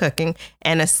everyday cooking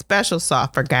and a special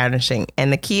salt for garnishing.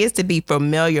 And the key is to be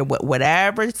familiar with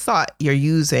whatever salt you're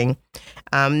using.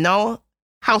 Know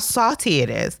how salty it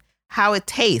is, how it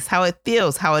tastes, how it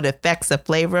feels, how it affects the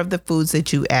flavor of the foods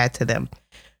that you add to them.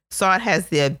 Salt has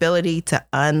the ability to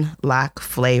unlock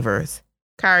flavors.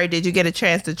 Kari, did you get a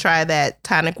chance to try that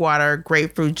tonic water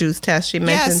grapefruit juice test she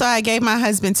mentioned? Yeah, so I gave my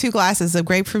husband 2 glasses of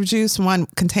grapefruit juice, one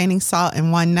containing salt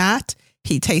and one not.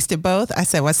 He tasted both. I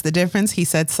said, what's the difference? He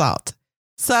said salt.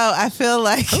 So I feel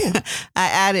like I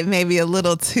added maybe a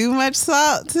little too much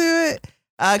salt to it.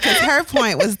 Because her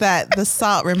point was that the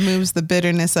salt removes the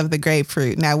bitterness of the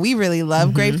grapefruit. Now, we really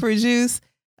love grapefruit juice.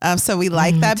 So we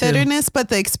like that bitterness, but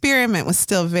the experiment was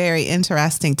still very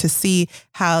interesting to see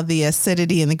how the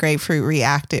acidity in the grapefruit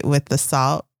reacted with the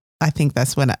salt. I think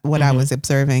that's what I was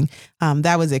observing.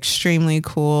 That was extremely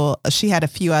cool. She had a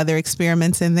few other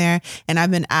experiments in there, and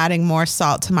I've been adding more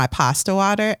salt to my pasta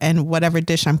water, and whatever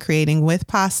dish I'm creating with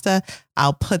pasta,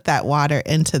 I'll put that water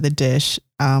into the dish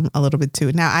a little bit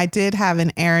too. Now, I did have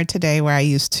an error today where I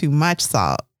used too much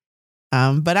salt,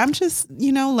 but I'm just,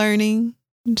 learning.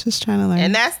 I'm just trying to learn.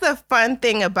 And that's the fun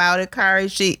thing about it, Kari.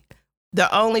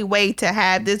 The only way to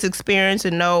have this experience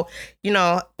and know,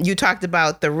 you talked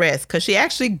about the risk, because she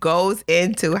actually goes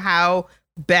into how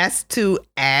best to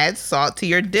add salt to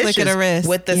your dishes. Flick of the wrist.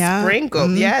 With the sprinkle.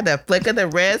 Mm-hmm. Yeah, the flick of the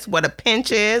wrist, what a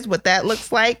pinch is, what that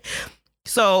looks like.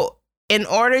 So in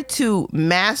order to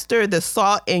master the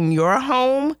salt in your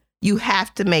home, you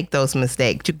have to make those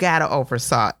mistakes. You got to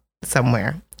oversalt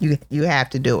somewhere. You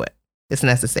have to do it. It's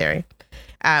necessary.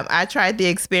 I tried the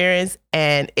experience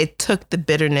and it took the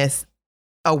bitterness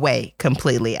away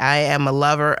completely. I am a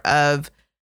lover of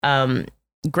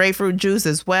grapefruit juice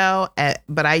as well,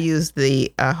 but I used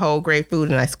the whole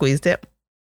grapefruit and I squeezed it.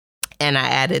 And I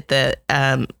added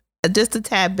the just a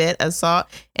tad bit of salt,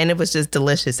 and it was just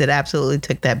delicious. It absolutely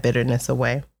took that bitterness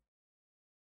away.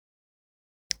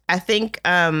 I think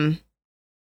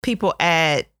people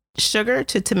add sugar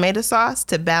to tomato sauce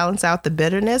to balance out the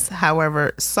bitterness.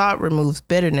 However, salt removes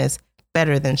bitterness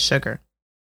better than sugar.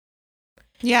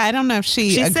 Yeah, I don't know if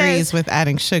she agrees with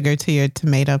adding sugar to your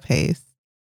tomato paste.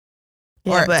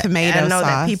 Yeah, or but tomato I know sauce.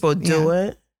 that people do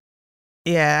it.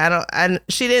 Yeah,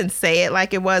 she didn't say it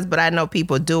like it was, but I know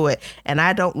people do it. And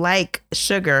I don't like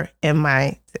sugar in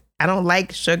my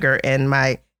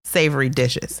savory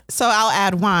dishes. So I'll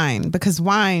add wine because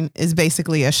wine is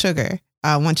basically a sugar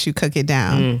once you cook it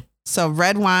down. So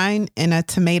red wine in a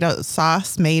tomato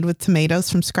sauce made with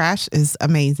tomatoes from scratch is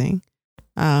amazing.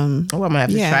 I'm gonna have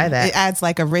to try that. It adds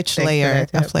like a rich layer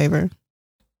of flavor.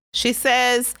 She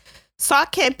says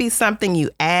salt can't be something you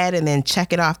add and then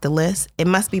check it off the list. It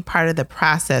must be part of the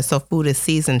process so food is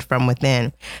seasoned from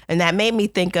within. And that made me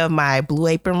think of my Blue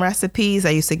Apron recipes.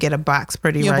 I used to get a box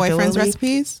pretty regularly. Your boyfriend's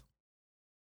recipes?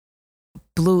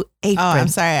 Blue Apron. Oh, I'm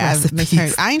sorry. Recipes. I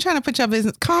misheard. I ain't trying to put your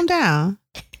business. Calm down,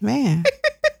 man.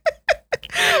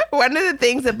 One of the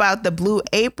things about the Blue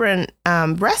Apron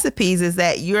recipes is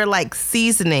that you're like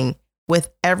seasoning with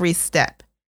every step.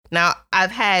 Now,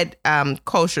 I've had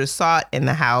kosher salt in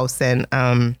the house and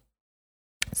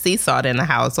sea salt in the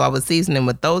house, so I was seasoning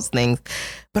with those things.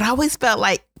 But I always felt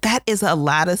like that is a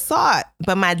lot of salt.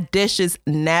 But my dishes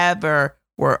never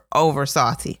were over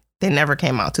salty. They never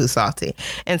came out too salty.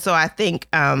 And so I think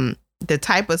the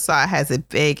type of salt has a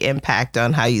big impact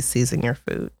on how you season your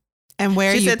food. And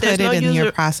where you put it in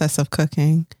your process of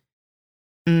cooking.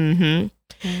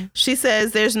 She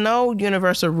says there's no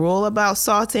universal rule about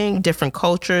salting. Different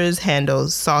cultures handle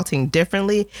salting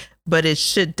differently, but it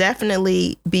should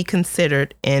definitely be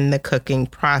considered in the cooking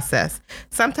process.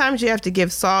 Sometimes you have to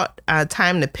give salt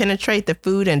time to penetrate the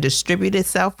food and distribute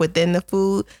itself within the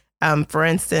food. For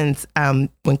instance,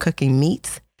 when cooking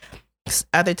meats.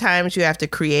 Other times you have to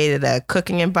create a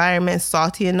cooking environment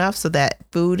salty enough so that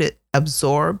food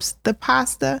absorbs the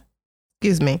pasta.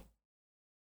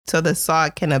 So the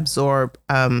salt can absorb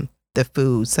the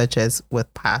food, such as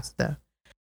with pasta.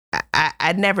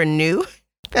 I never knew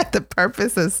that the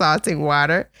purpose of salting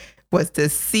water was to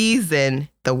season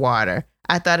the water.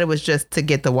 I thought it was just to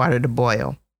get the water to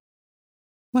boil.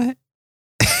 What?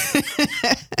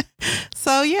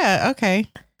 So, yeah, okay.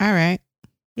 All right.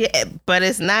 Yeah, but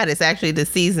it's not. It's actually to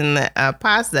season the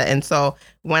pasta. And so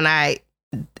when I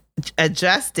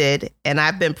adjusted, and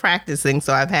I've been practicing,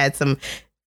 so I've had some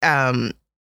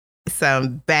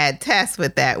bad tests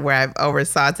with that where I've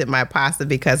oversalted my pasta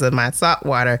because of my salt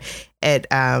water. And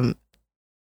I'm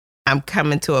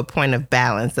coming to a point of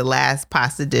balance. The last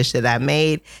pasta dish that I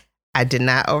made, I did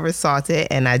not oversalt it,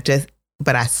 and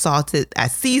I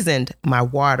seasoned my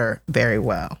water very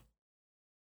well.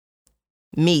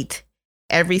 Meat.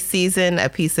 Every season, a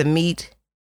piece of meat.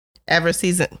 And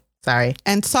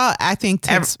salt, I think,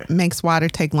 makes water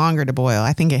take longer to boil.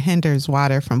 I think it hinders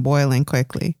water from boiling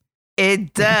quickly.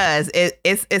 It does.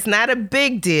 It's not a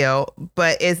big deal,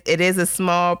 but it is a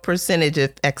small percentage.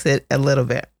 It affects it a little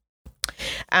bit.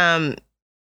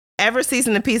 Ever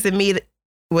season a piece of meat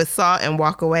with salt and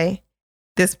walk away?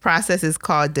 This process is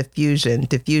called diffusion.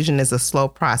 Diffusion is a slow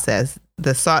process.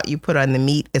 The salt you put on the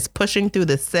meat is pushing through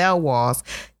the cell walls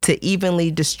to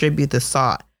evenly distribute the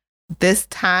salt. This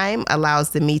time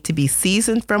allows the meat to be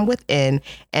seasoned from within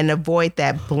and avoid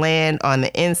that bland on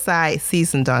the inside,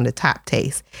 seasoned on the top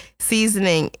taste.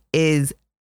 Seasoning is,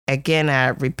 again, I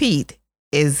repeat,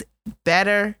 is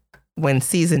better when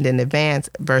seasoned in advance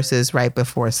versus right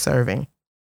before serving.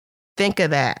 Think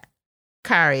of that.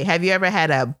 Kari, have you ever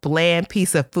had a bland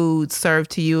piece of food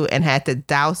served to you and had to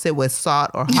douse it with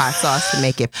salt or hot sauce to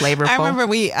make it flavorful? I remember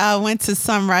we went to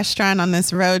some restaurant on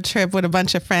this road trip with a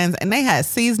bunch of friends, and they had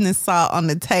seasoning salt on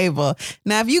the table.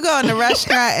 Now, if you go in the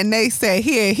restaurant and they say,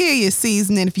 here your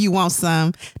seasoning if you want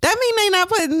some, that mean they not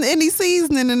putting any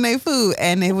seasoning in their food.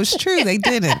 And it was true. They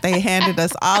didn't. They handed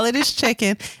us all of this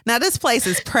chicken. Now, this place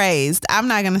is praised. I'm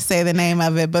not going to say the name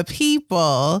of it, but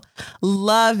people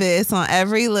love it. It's on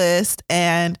every list.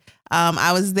 And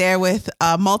I was there with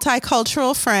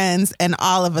multicultural friends, and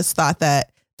all of us thought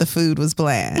that the food was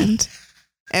bland.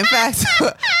 In fact,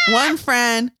 one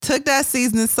friend took that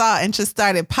seasoning salt and just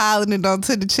started piling it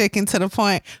onto the chicken to the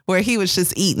point where he was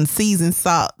just eating seasoned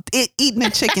salt, eating the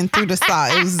chicken through the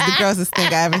salt. It was the grossest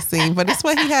thing I ever seen, but it's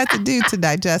what he had to do to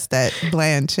digest that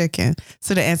bland chicken.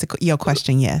 So to answer your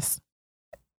question, yes.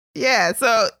 Yeah,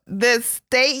 so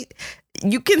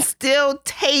you can still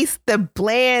taste the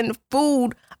bland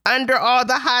food under all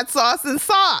the hot sauce and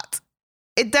salt.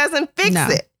 It doesn't fix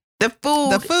it. The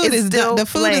food is still the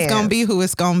food is going to be who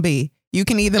it's going to be. You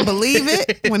can either believe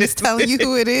it when it's telling you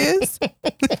who it is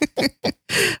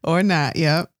or not.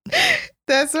 Yep.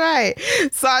 That's right.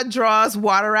 Salt draws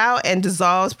water out and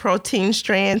dissolves protein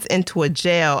strands into a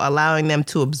gel, allowing them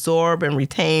to absorb and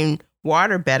retain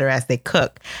water better as they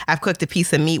cook. I've cooked a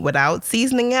piece of meat without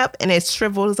seasoning up and it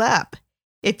shrivels up.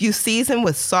 If you season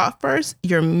with salt first,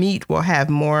 your meat will have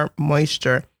more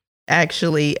moisture.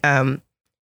 Actually,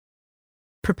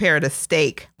 prepared a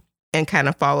steak and kind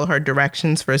of follow her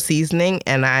directions for seasoning.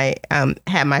 And I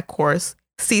had my coarse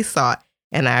sea salt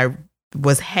and I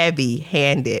was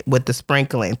heavy-handed with the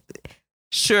sprinkling,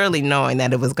 surely knowing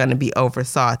that it was going to be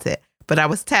over-salted. But I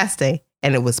was testing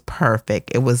and it was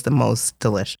perfect. It was the most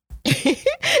delicious.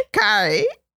 Kari,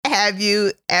 have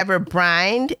you ever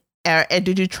brined?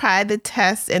 Did you try the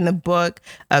test in the book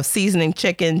of seasoning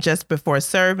chicken just before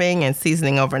serving and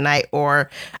seasoning overnight, or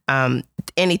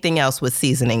anything else with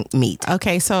seasoning meat?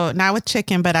 Okay, so not with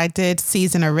chicken, but I did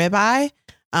season a ribeye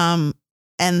and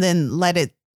then let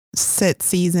it sit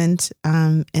seasoned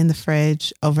in the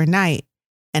fridge overnight.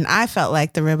 And I felt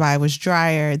like the ribeye was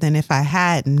drier than if I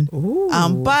hadn't.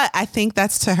 But I think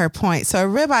that's to her point. So a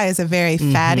ribeye is a very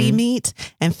fatty meat,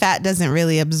 and fat doesn't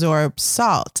really absorb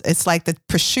salt. It's like the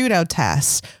prosciutto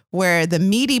test, where the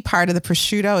meaty part of the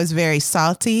prosciutto is very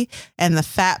salty and the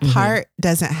fat part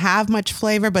doesn't have much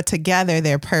flavor, but together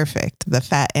they're perfect, the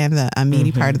fat and the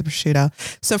meaty part of the prosciutto.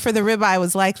 So for the ribeye, it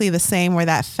was likely the same, where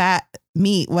that fat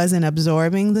meat wasn't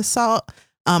absorbing the salt.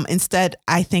 Instead,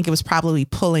 I think it was probably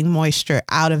pulling moisture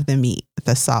out of the meat,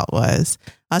 the salt was.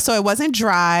 So it wasn't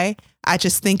dry. I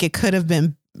just think it could have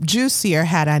been juicier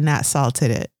had I not salted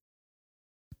it.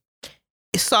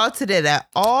 Salted it at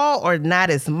all or not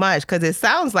as much? Because it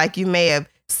sounds like you may have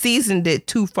seasoned it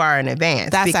too far in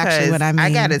advance. That's actually what I mean.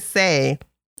 I got to say,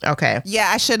 okay. Yeah,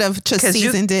 I should have just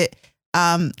seasoned it,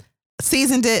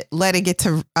 let it get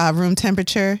to room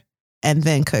temperature, and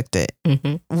then cooked it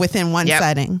within one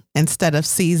setting instead of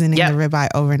seasoning the ribeye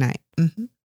overnight.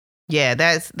 Yeah,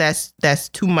 that's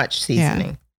too much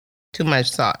seasoning, too much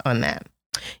salt on that.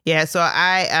 Yeah, so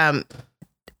I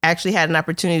actually had an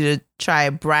opportunity to try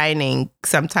brining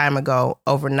some time ago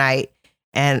overnight,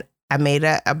 and I made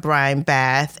a brine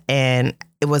bath, and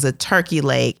it was a turkey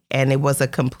leg, and it was a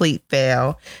complete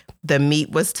fail. The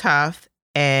meat was tough,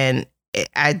 and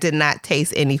I did not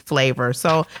taste any flavor.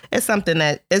 So it's something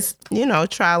that is,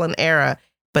 trial and error.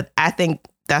 But I think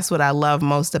that's what I love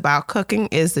most about cooking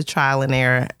is the trial and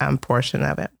error portion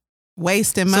of it.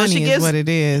 Wasting money is what it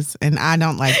is. And I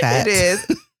don't like that.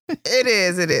 It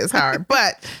is. It is hard.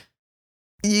 But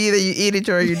either you eat it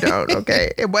or you don't.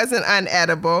 Okay. It wasn't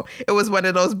unedible. It was one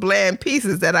of those bland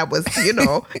pieces that I was,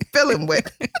 filling with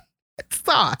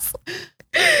sauce.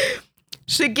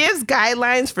 She gives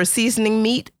guidelines for seasoning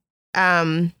meat,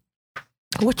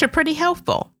 which are pretty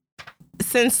helpful.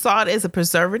 Since salt is a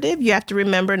preservative, you have to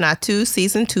remember not to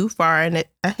season too far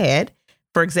ahead.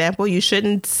 For example, you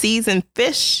shouldn't season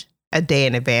fish a day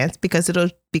in advance because it'll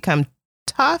become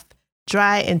tough,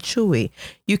 dry, and chewy.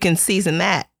 You can season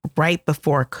that right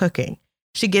before cooking.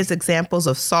 She gives examples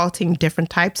of salting different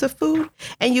types of food,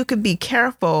 and you could be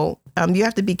careful. You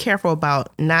have to be careful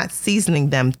about not seasoning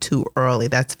them too early.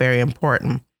 That's very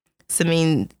important.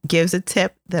 Samine gives a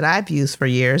tip that I've used for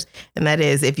years, and that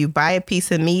is if you buy a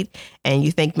piece of meat and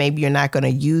you think maybe you're not going to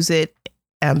use it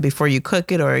before you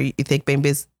cook it, or you think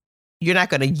maybe you're not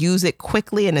going to use it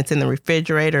quickly and it's in the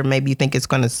refrigerator, maybe you think it's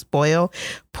going to spoil,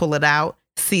 pull it out,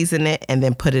 season it, and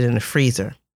then put it in the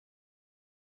freezer.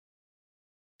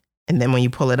 And then when you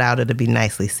pull it out, it'll be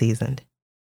nicely seasoned.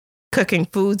 Cooking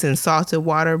foods in salted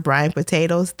water, brine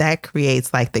potatoes, that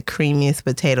creates like the creamiest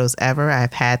potatoes ever.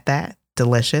 I've had that.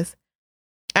 Delicious.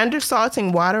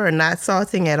 Undersalting water or not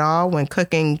salting at all when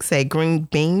cooking, say, green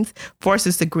beans,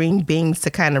 forces the green beans to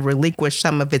kind of relinquish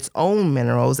some of its own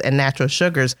minerals and natural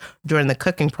sugars during the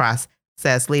cooking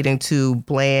process, leading to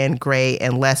bland, gray,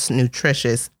 and less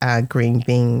nutritious green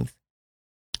beans.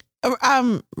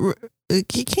 Can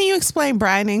you explain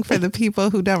brining for the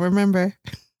people who don't remember?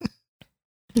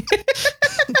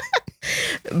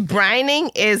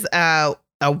 Brining is a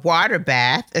water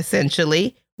bath,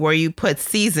 essentially, where you put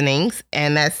seasonings,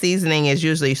 and that seasoning is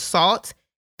usually salt,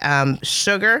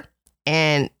 sugar,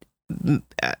 and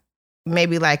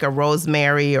maybe like a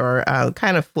rosemary or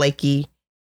kind of flaky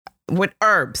with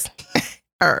herbs.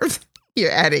 Herbs. You're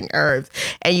adding herbs.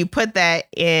 And you put that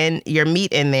in your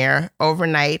meat in there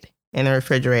overnight in the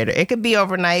refrigerator. It could be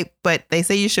overnight, but they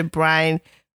say you should brine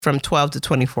from 12 to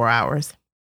 24 hours,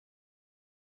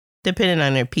 depending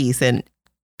on your piece. And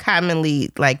commonly,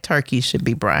 like, turkey should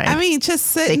be brined. I mean, just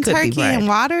sitting turkey in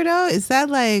water, though? Is that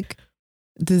like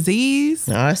disease?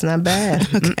 No, it's not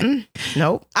bad. Okay.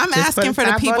 Nope. I'm just asking for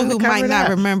the people who might not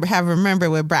remember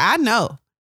with brine. I know,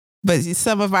 but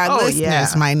some of our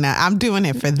listeners might not. I'm doing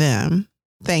it for them.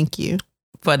 Thank you.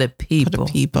 For the people. For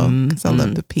the people. Because I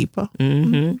love the people.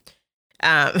 Mm-hmm.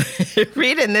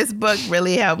 Reading this book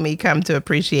really helped me come to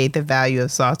appreciate the value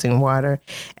of salting water.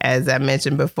 As I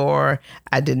mentioned before,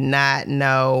 I did not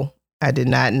know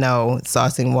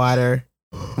salting water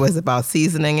was about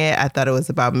seasoning it. I thought it was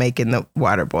about making the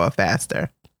water boil faster.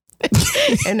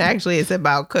 And actually, it's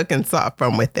about cooking salt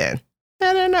from within.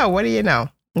 I don't know. What do you know?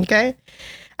 Okay.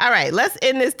 All right. Let's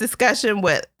end this discussion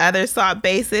with other salt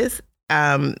bases.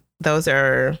 Those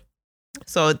are,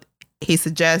 so she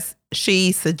suggests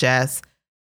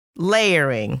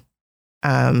layering.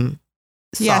 Salt.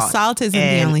 Yeah, salt isn't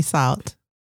the only salt.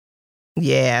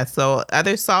 Yeah, so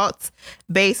other salts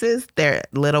bases, they're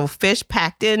little fish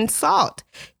packed in salt,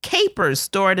 capers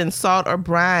stored in salt or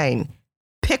brine,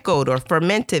 pickled or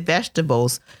fermented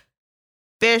vegetables,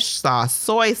 fish sauce,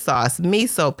 soy sauce,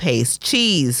 miso paste,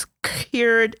 cheese,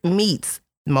 cured meats,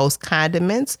 most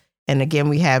condiments. And again,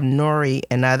 we have nori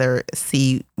and other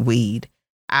seaweed,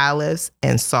 olives,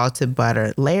 and salted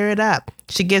butter. Layer it up.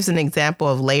 She gives an example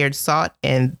of layered salt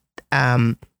in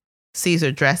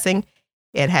Caesar dressing.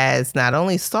 It has not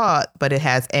only salt, but it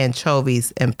has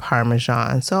anchovies and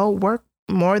Parmesan. So work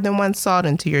more than one salt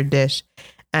into your dish.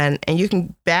 And you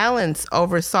can balance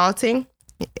over salting.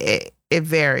 It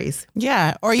varies.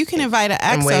 Yeah, or you can invite an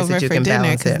ex over for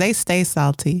dinner because they stay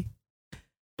salty.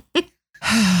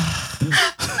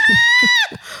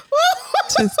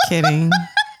 Just kidding.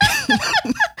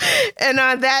 And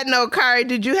on that note, Kari,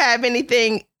 did you have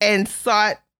anything in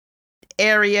salt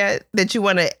area that you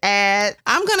want to add?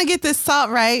 I'm going to get this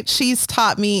salt right. She's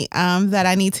taught me that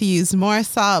I need to use more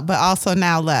salt, but also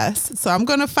now less. So I'm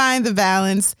going to find the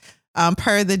balance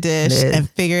per the dish and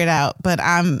figure it out. But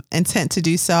I'm intent to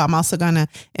do so. I'm also going to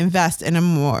invest in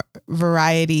more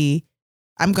varieties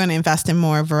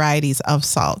of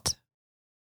salt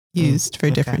used for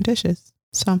different dishes.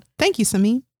 So thank you,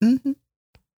 Samin. Mm-hmm.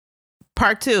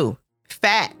 Part 2,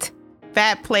 fat.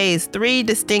 Fat plays 3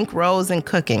 distinct roles in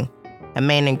cooking. A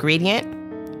main ingredient.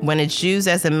 When it's used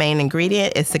as a main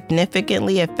ingredient, it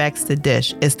significantly affects the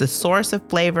dish. It's the source of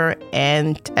flavor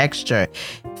and texture.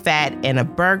 Fat in a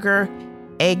burger,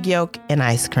 egg yolk, and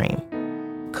ice cream.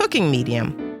 Cooking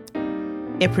medium.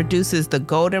 It produces the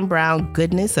golden brown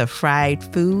goodness of fried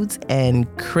foods and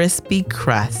crispy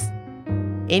crust.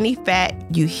 Any fat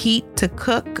you heat to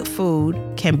cook food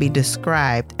can be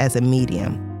described as a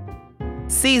medium.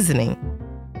 Seasoning.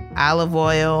 Olive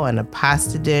oil on a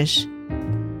pasta dish,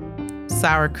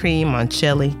 sour cream on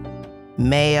chili,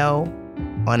 mayo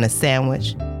on a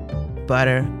sandwich,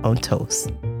 butter on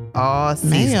toast. All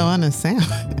seasoned. Mayo on a sandwich?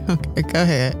 Okay, go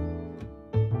ahead.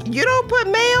 You don't put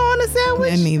mayo on a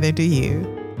sandwich? And neither do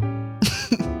you.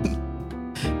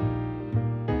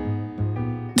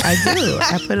 I do.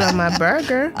 I put it on my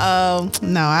burger. Oh,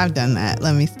 no, I've done that.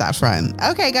 Let me stop fronting.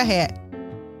 Okay, go ahead.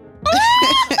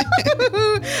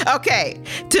 Okay,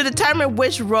 to determine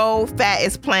which role fat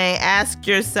is playing, ask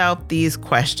yourself these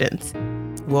questions.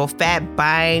 Will fat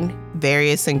bind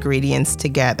various ingredients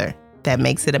together? That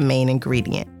makes it a main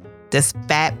ingredient. Does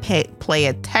fat play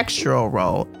a textural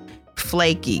role?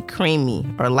 Flaky, creamy,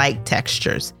 or light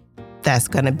textures? That's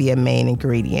going to be a main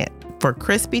ingredient. For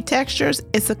crispy textures,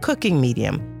 it's a cooking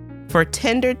medium. For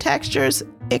tender textures,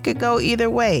 it could go either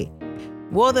way.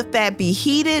 Will the fat be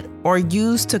heated or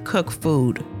used to cook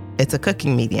food? It's a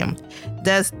cooking medium.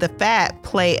 Does the fat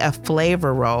play a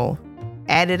flavor role?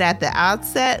 Added at the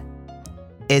outset,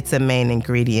 it's a main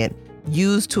ingredient.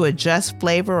 Used to adjust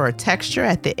flavor or texture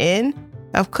at the end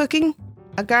of cooking,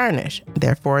 a garnish,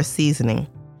 therefore a seasoning.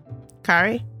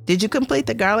 Kari, did you complete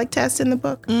the garlic test in the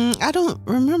book? I don't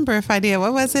remember if I did.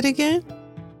 What was it again?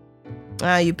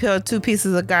 You peel 2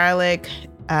 pieces of garlic,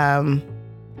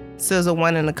 sizzle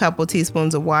 1 in a couple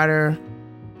teaspoons of water.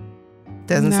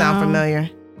 Doesn't sound familiar?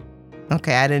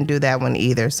 Okay, I didn't do that one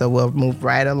either, so we'll move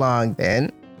right along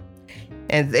then.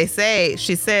 And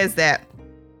she says that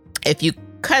if you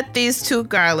cut these 2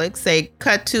 garlic, say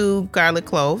cut 2 garlic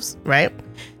cloves, right?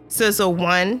 Sizzle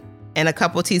 1 in a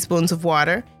couple teaspoons of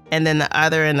water, and then the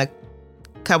other in a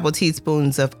couple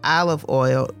teaspoons of olive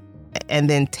oil, and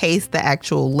then taste the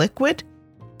actual liquid.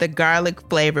 The garlic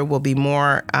flavor will be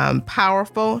more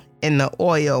powerful in the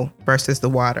oil versus the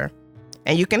water.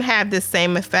 And you can have this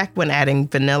same effect when adding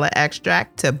vanilla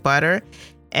extract to butter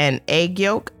and egg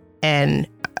yolk, and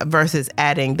versus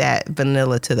adding that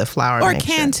vanilla to the flour or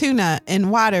mixture. Canned tuna in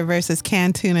water versus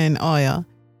canned tuna in oil.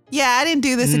 Yeah, I didn't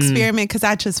do this experiment because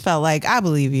I just felt like, I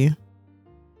believe you.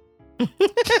 I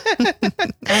knew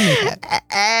that.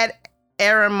 Add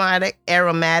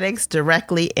aromatics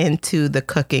directly into the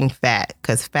cooking fat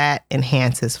because fat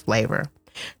enhances flavor.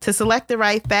 To select the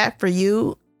right fat for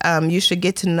you, you should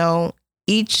get to know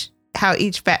how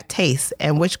each fat tastes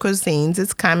and which cuisines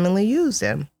it's commonly used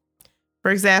in.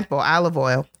 For example, olive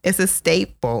oil is a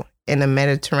staple in the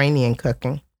Mediterranean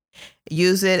cooking.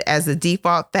 Use it as the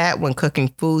default fat when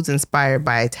cooking foods inspired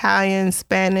by Italian,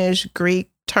 Spanish, Greek,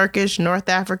 Turkish, North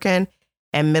African,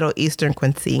 and Middle Eastern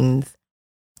cuisines.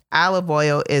 Olive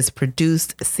oil is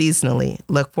produced seasonally.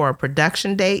 Look for a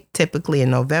production date, typically in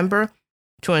November,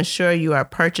 to ensure you are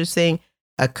purchasing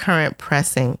a current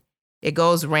pressing. It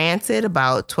goes rancid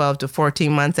about 12 to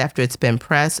 14 months after it's been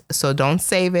pressed, so don't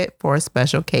save it for a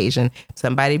special occasion.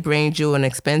 Somebody brings you an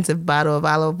expensive bottle of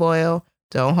olive oil,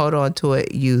 don't hold on to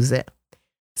it, use it.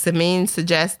 Samin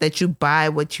suggests that you buy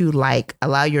what you like.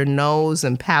 Allow your nose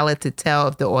and palate to tell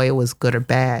if the oil is good or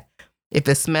bad. If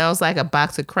it smells like a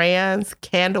box of crayons,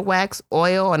 candle wax,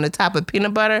 oil on the top of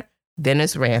peanut butter, then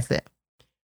it's rancid.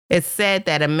 It's said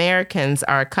that Americans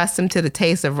are accustomed to the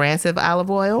taste of rancid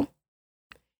olive oil,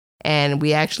 and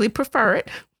we actually prefer it.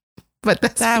 But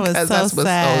that's what's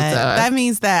sad. That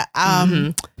means that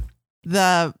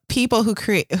the people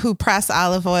who press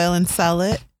olive oil and sell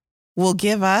it will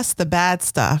give us the bad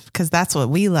stuff because that's what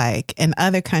we like, and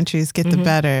other countries get the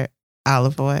better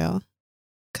olive oil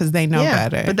because they know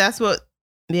better. But that's what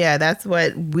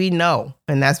we know,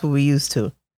 and that's what we used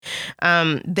to.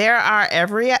 There are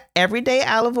everyday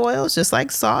olive oils, just like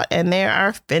salt, and there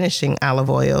are finishing olive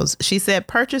oils. She said,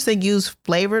 purchase and use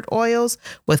flavored oils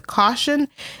with caution.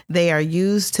 They are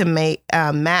used to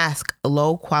mask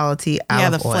low quality olive oil. Yeah,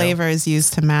 the flavor is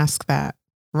used to mask that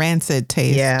rancid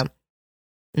taste. Yeah.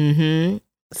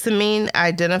 Samin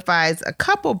identifies a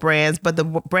couple brands, but the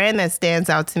brand that stands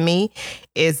out to me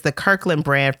is the Kirkland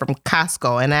brand from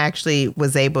Costco, and I actually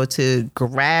was able to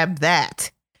grab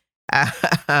that.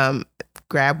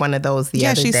 Grab one of those the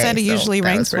other day. Yeah, she said it usually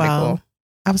ranks well. Cool.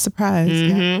 I was surprised.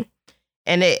 Yeah.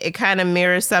 And it kind of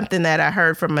mirrors something that I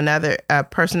heard from another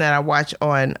person that I watch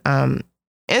on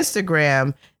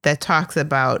Instagram that talks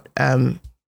about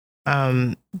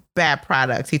bad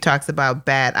products. He talks about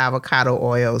bad avocado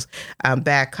oils,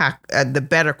 the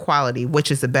better quality,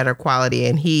 which is the better quality.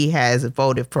 And he has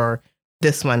voted for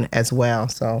this one as well.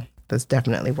 So that's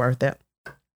definitely worth it.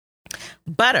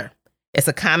 Butter. It's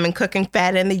a common cooking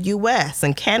fat in the U.S.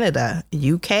 and Canada,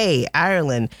 UK,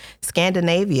 Ireland,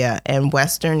 Scandinavia, and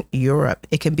Western Europe.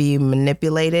 It can be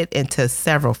manipulated into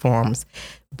several forms.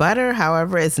 Butter,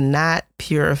 however, is not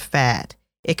pure fat.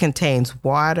 It contains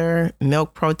water,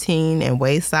 milk protein, and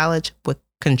whey solids, which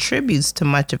contributes to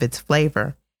much of its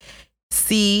flavor.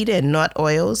 Seed and nut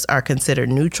oils are considered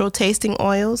neutral tasting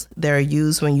oils. They're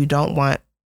used when you don't want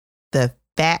the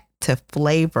fat to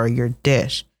flavor your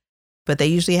dish, but they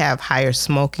usually have higher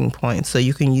smoking points, so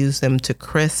you can use them to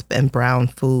crisp and brown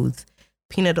foods.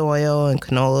 Peanut oil and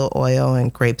canola oil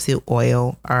and grapeseed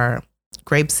oil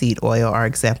are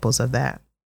examples of that.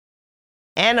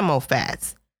 Animal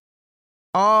fats.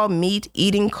 All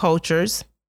meat-eating cultures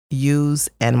use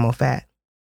animal fat.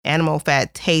 Animal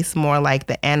fat tastes more like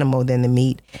the animal than the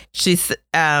meat.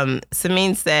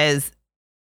 Samin says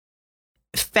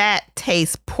fat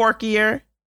tastes porkier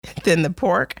than the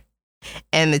pork,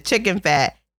 and the chicken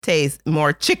fat tastes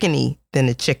more chickeny than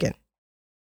the chicken.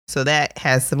 So that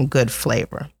has some good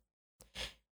flavor.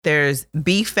 There's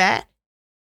beef fat,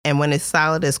 and when it's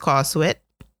solid, it's called sweat.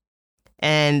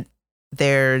 And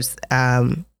there's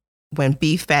when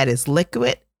beef fat is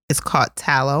liquid, it's called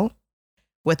tallow.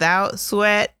 Without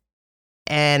sweat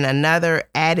and another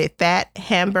added fat,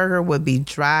 hamburger would be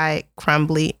dry,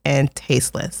 crumbly, and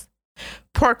tasteless.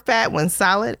 Pork fat, when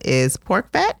solid, is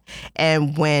pork fat.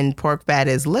 And when pork fat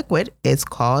is liquid, it's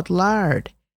called lard.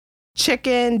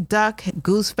 Chicken, duck,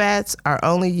 goose fats are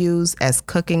only used as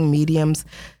cooking mediums.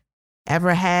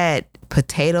 Ever had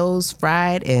potatoes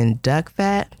fried in duck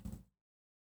fat?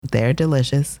 They're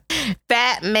delicious.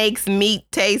 Fat makes meat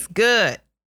taste good.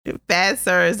 Fat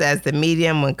serves as the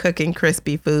medium when cooking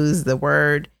crispy foods. The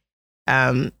word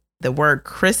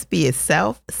crispy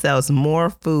itself sells more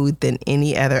food than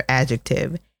any other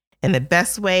adjective. And the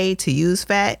best way to use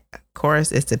fat, of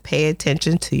course, is to pay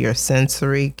attention to your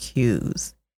sensory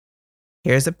cues.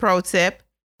 Here's a pro tip.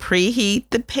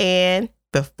 Preheat the pan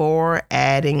before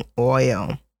adding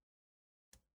oil.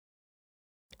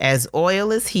 As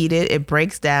oil is heated, it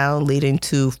breaks down, leading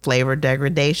to flavor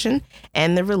degradation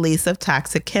and the release of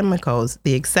toxic chemicals.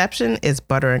 The exception is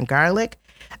butter and garlic.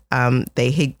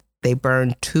 They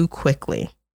burn too quickly,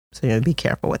 so you know, be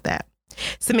careful with that.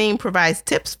 Samin provides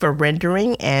tips for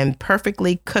rendering and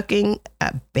perfectly cooking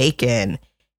bacon.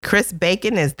 Crisp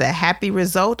bacon is the happy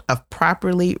result of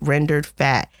properly rendered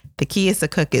fat. The key is to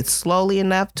cook it slowly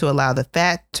enough to allow the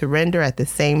fat to render at the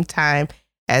same time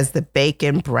as the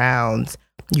bacon browns.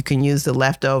 You can use the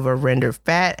leftover rendered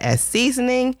fat as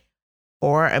seasoning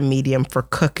or a medium for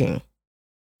cooking.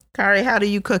 Kari, how do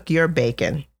you cook your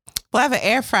bacon? Well, I have an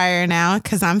air fryer now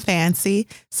because I'm fancy.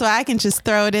 So I can just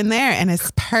throw it in there and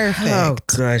it's perfect. Oh,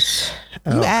 gosh.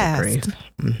 You asked.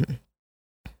 Mm-hmm.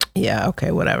 Yeah,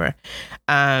 okay, whatever.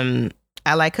 I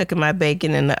like cooking my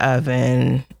bacon in the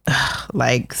oven.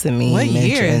 Like Samin What mentioned,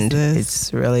 year is this?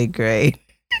 It's really great.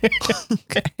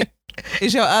 Okay.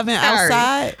 Is your oven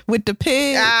outside with the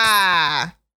pig?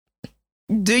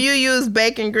 Do you use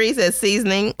bacon grease as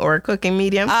seasoning or cooking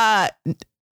medium?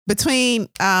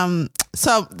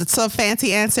 So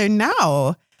fancy answer,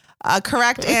 no.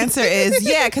 Correct answer is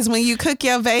yeah, because when you cook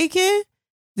your bacon,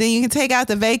 then you can take out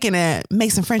the bacon and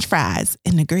make some French fries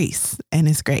in the grease, and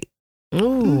it's great.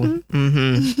 Ooh.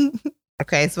 Mm-hmm.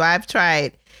 Okay, so I've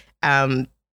tried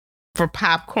for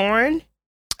popcorn,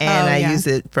 and I use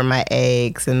it for my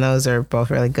eggs, and those are both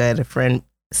really good. A friend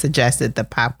suggested the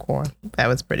popcorn. That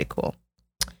was pretty cool.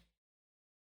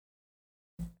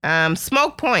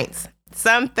 Smoke points.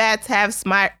 Some fats have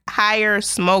higher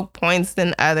smoke points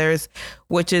than others,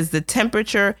 which is the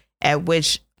temperature at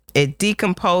which it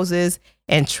decomposes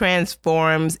and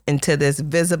transforms into this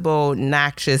visible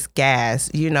noxious gas.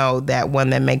 You know, that one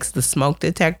that makes the smoke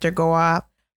detector go off.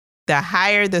 The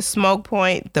higher the smoke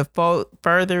point, the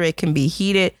further it can be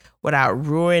heated without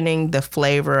ruining the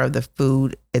flavor of the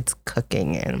food it's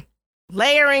cooking in.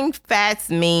 Layering fats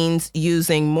means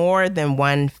using more than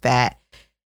one fat.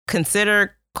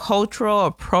 Consider cultural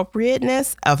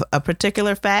appropriateness of a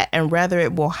particular fat and whether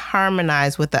it will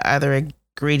harmonize with the other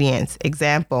ingredients.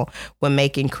 Example, when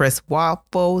making crisp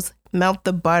waffles, melt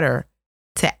the butter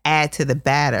to add to the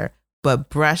batter, but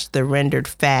brush the rendered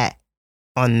fat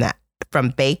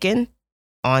from bacon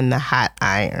on the hot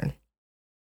iron.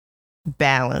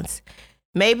 Balance.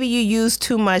 Maybe you use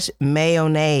too much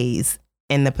mayonnaise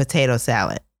in the potato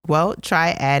salad. Well,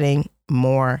 try adding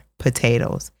more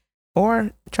potatoes.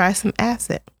 Or try some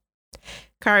acid.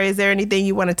 Kari, is there anything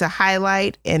you wanted to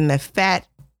highlight in the fat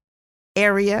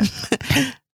area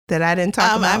that I didn't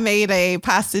talk about? I made a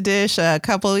pasta dish a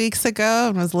couple of weeks ago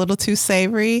and it was a little too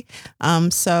savory.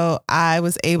 So I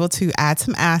was able to add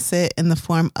some acid in the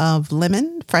form of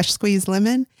lemon, fresh squeezed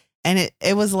lemon. And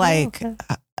it was like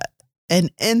an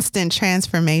instant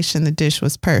transformation. The dish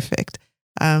was perfect.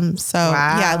 Yeah,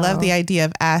 I love the idea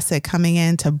of acid coming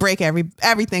in to break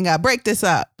everything up, break this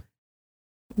up.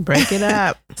 Break it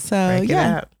up. Break it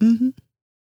up. Mm-hmm.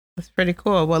 That's pretty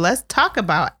cool. Well, let's talk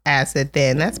about acid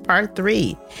then. That's part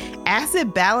 3.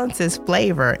 Acid balances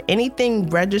flavor. Anything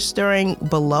registering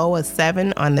below a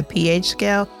 7 on the pH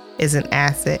scale is an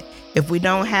acid. If we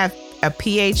don't have a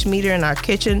pH meter in our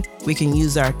kitchen, we can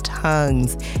use our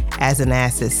tongues as an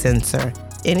acid sensor.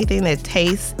 Anything that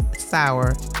tastes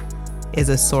sour is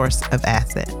a source of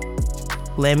acid.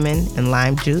 Lemon and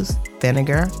lime juice,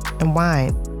 vinegar, and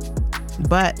wine.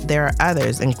 But there are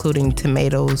others, including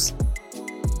tomatoes,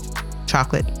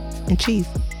 chocolate, and cheese.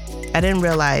 I didn't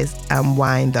realize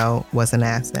wine, though, was an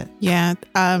acid. Yeah.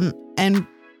 And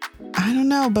I don't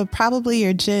know, but probably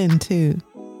your gin, too,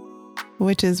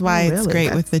 which is why it's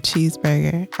great with the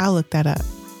cheeseburger. I'll look that up.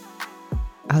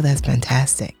 Oh, that's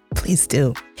fantastic. Please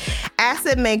do.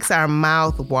 Acid makes our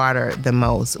mouth water the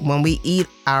most. When we eat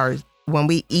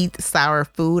sour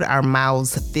food, our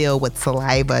mouths fill with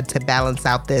saliva to balance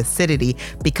out the acidity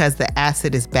because the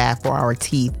acid is bad for our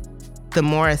teeth. The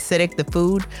more acidic the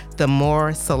food, the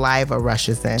more saliva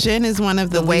rushes in. Gin is one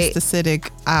of the least acidic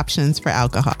options for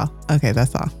alcohol. Okay,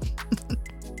 that's all.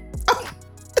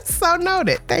 So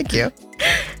noted. Thank you.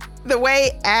 The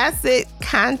way acid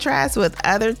contrasts with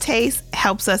other tastes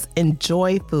helps us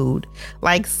enjoy food.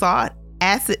 Like salt,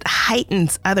 acid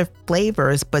heightens other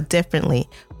flavors, but differently.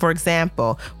 For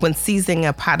example, when seasoning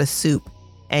a pot of soup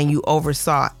and you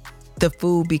oversalt, the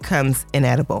food becomes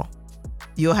inedible.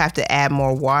 You'll have to add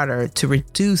more water to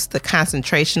reduce the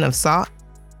concentration of salt,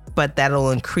 but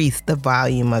that'll increase the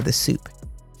volume of the soup.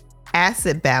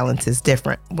 Acid balance is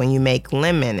different. When you make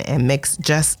lemon and mix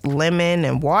just lemon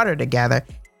and water together,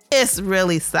 it's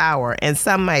really sour, and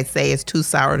some might say it's too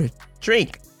sour to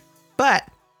drink. But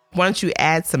once you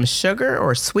add some sugar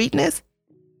or sweetness,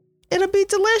 it'll be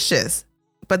delicious.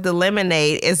 But the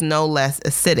lemonade is no less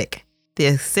acidic. The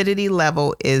acidity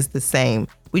level is the same.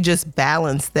 We just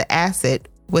balance the acid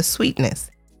with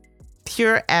sweetness.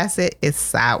 Pure acid is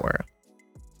sour.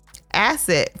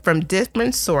 Acid from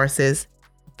different sources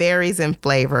varies in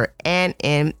flavor and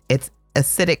in its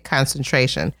acidic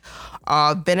concentration.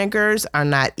 All vinegars are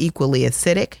not equally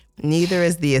acidic. Neither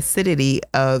is the acidity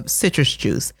of citrus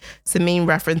juice. Samin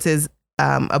references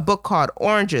a book called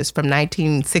Oranges from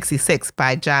 1966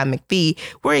 by John McPhee,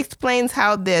 where he explains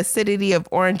how the acidity of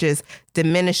oranges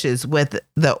diminishes with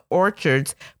the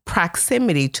orchard's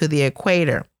proximity to the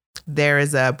equator. There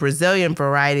is a Brazilian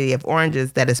variety of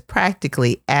oranges that is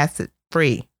practically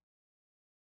acid-free.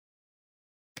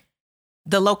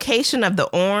 The location of the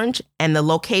orange and the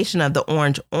location of the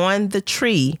orange on the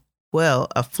tree will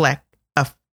affect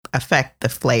the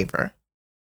flavor.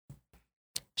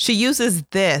 She uses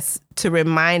this to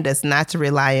remind us not to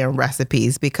rely on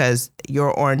recipes because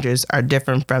your oranges are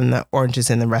different from the oranges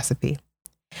in the recipe.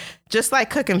 Just like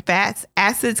cooking fats,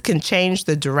 acids can change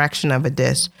the direction of a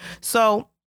dish. So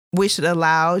we should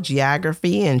allow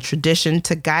geography and tradition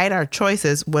to guide our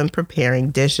choices when preparing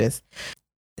dishes.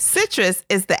 Citrus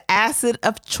is the acid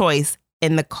of choice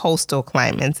in the coastal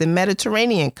climates. In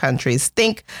Mediterranean countries,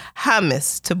 think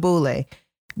hummus, tabbouleh,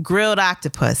 grilled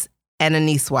octopus, and a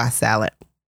niçoise salad.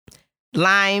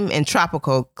 Lime in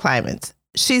tropical climates.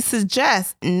 She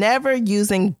suggests never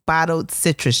using bottled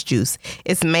citrus juice.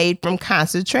 It's made from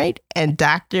concentrate and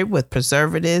doctored with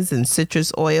preservatives and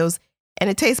citrus oils, and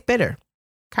it tastes bitter.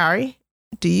 Kari,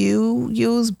 do you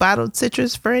use bottled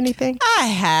citrus for anything? I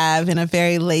have, in a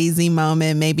very lazy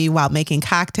moment, maybe while making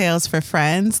cocktails for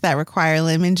friends that require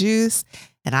lemon juice.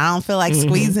 And I don't feel like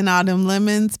squeezing all them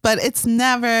lemons, but it's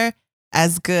never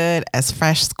as good as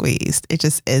fresh squeezed. It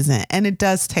just isn't. And it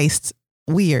does taste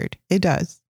weird. It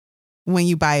does. When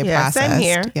you buy it processed. Same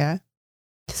here. Yeah.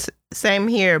 Same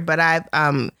here, but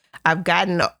I've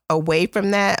gotten away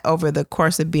from that over the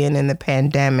course of being in the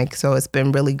pandemic. So it's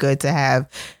been really good to have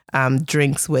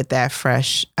drinks with that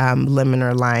fresh lemon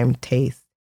or lime taste.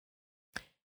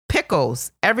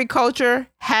 Pickles. Every culture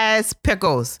has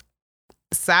pickles.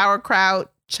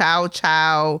 Sauerkraut, chow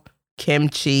chow,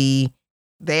 kimchi.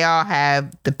 They all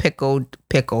have the pickled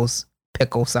pickles.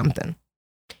 Pickle something.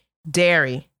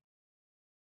 Dairy.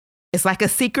 It's like a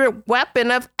secret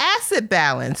weapon of acid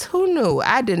balance. Who knew?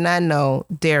 I did not know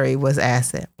dairy was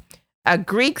acid. A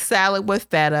Greek salad with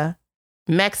feta,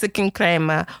 Mexican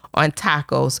crema on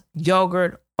tacos,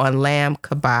 yogurt on lamb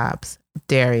kebabs.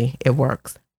 Dairy, it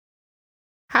works.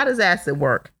 How does acid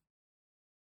work?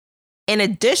 In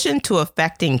addition to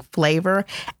affecting flavor,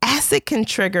 acid can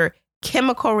trigger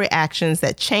chemical reactions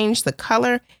that change the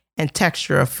color and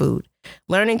texture of food.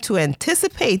 Learning to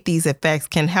anticipate these effects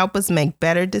can help us make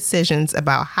better decisions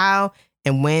about how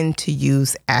and when to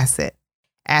use acid.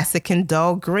 Acid can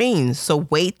dull greens, so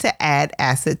wait to add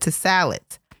acid to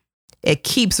salads. It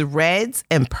keeps reds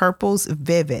and purples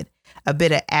vivid. A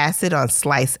bit of acid on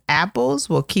sliced apples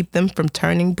will keep them from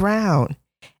turning brown.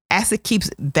 Acid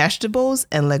keeps vegetables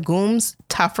and legumes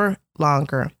tougher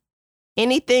longer.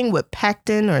 Anything with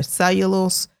pectin or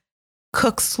cellulose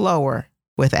cooks slower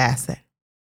with acid.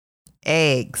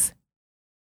 Eggs.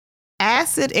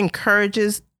 Acid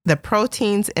encourages the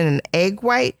proteins in an egg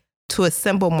white to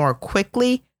assemble more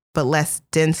quickly but less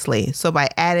densely. So by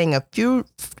adding a few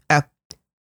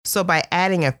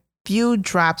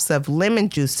drops of lemon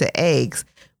juice to eggs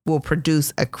will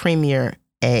produce a creamier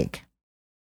egg.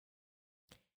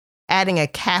 Adding a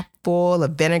capful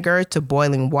of vinegar to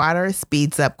boiling water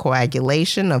speeds up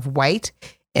coagulation of white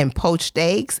and poached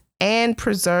eggs and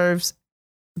preserves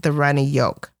the runny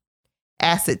yolk.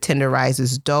 Acid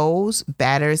tenderizes doughs,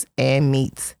 batters, and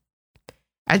meats.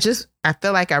 I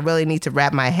feel like I really need to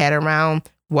wrap my head around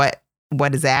what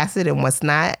is acid and what's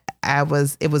not.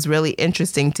 It was really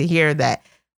interesting to hear that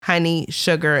honey,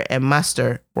 sugar, and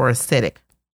mustard were acidic.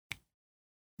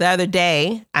 The other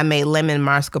day, I made lemon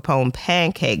mascarpone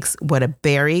pancakes with a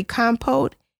berry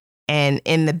compote, and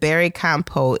in the berry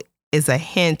compote is a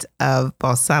hint of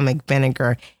balsamic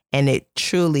vinegar, and it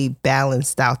truly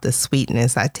balanced out the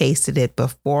sweetness. I tasted it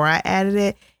before I added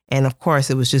it, and of course,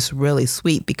 it was just really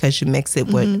sweet because you mix it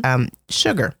with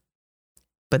sugar.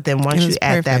 But then once you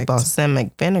add that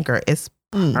balsamic vinegar, it's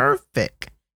perfect.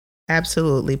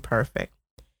 Absolutely perfect.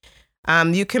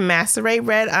 You can macerate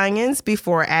red onions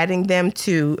before adding them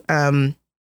to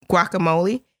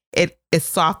guacamole. It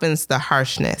softens the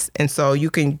harshness. And so you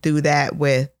can do that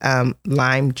with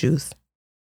lime juice.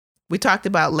 We talked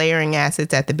about layering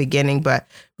acids at the beginning, but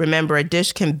remember, a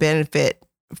dish can benefit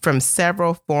from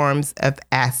several forms of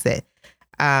acid.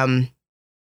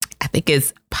 I think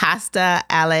it's pasta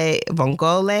alle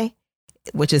vongole,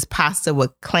 which is pasta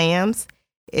with clams,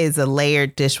 is a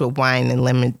layered dish with wine and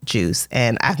lemon juice.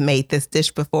 And I've made this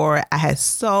dish before. I had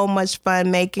so much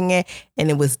fun making it, and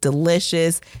it was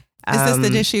delicious. Is this the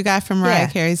dish you got from Mariah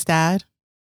Carey's dad?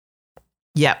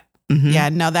 Yep. Mm-hmm. Yeah,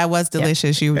 no, that was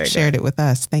delicious. You shared it with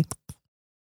us. Thanks.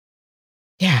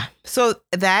 Yeah. So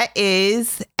that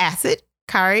is acid.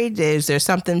 Kari, is there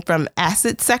something from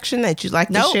acid section that you'd like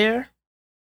to share?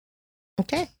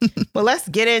 Okay. Well, let's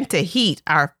get into heat,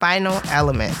 our final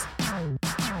element.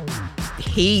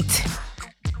 Heat.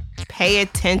 Pay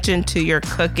attention to your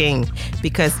cooking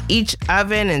because each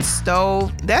oven and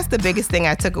stove, that's the biggest thing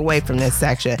I took away from this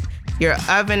section. Your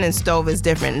oven and stove is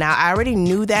different. Now, I already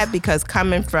knew that because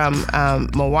coming from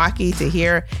Milwaukee to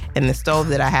here and the stove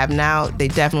that I have now, they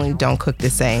definitely don't cook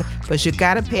the same. But you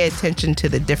got to pay attention to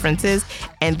the differences.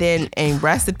 And then in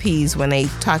recipes, when they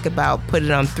talk about put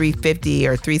it on 350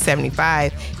 or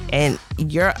 375, and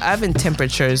your oven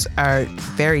temperatures are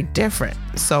very different.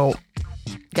 So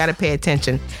got to pay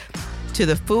attention to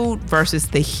the food versus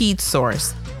the heat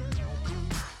source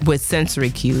with sensory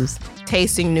cues,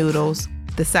 tasting noodles,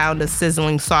 the sound of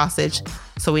sizzling sausage.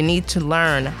 So we need to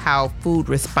learn how food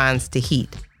responds to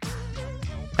heat.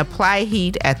 Apply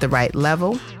heat at the right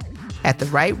level, at the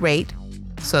right rate,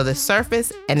 so the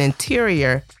surface and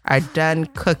interior are done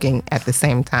cooking at the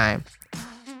same time.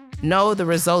 Know the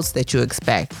results that you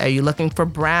expect. Are you looking for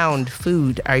browned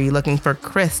food? Are you looking for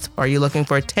crisp? Are you looking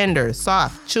for tender,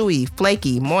 soft, chewy,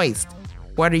 flaky, moist?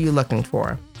 What are you looking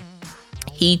for?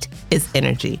 Heat is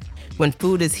energy. When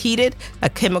food is heated, a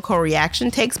chemical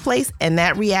reaction takes place, and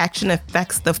that reaction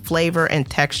affects the flavor and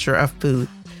texture of food.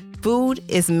 Food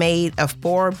is made of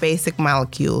 4 basic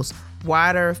molecules: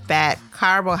 water, fat,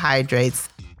 carbohydrates,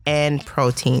 and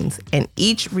proteins, and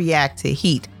each react to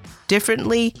heat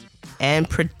differently and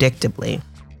predictably.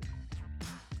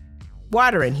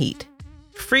 Water and heat.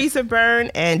 Freezer burn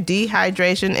and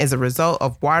dehydration is a result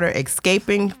of water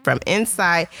escaping from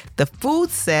inside the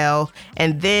food cell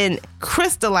and then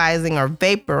crystallizing or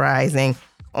vaporizing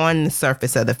on the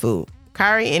surface of the food.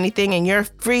 Kari, anything in your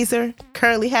freezer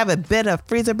currently have a bit of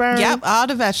freezer burn? Yep, all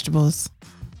the vegetables.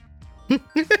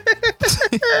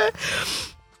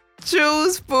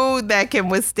 Choose food that can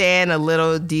withstand a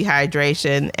little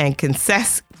dehydration and can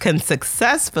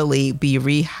successfully be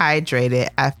rehydrated.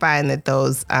 I find that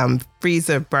those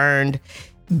freezer burned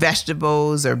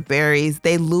vegetables or berries,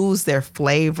 they lose their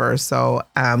flavor. So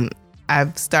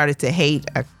I've started to hate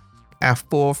a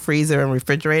full freezer and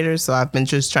refrigerator. So I've been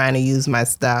just trying to use my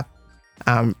stuff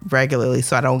regularly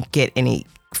so I don't get any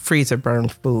freezer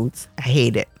burned foods. I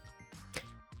hate it.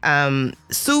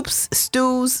 Soups,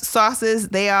 stews, sauces,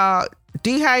 they all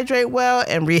dehydrate well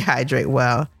and rehydrate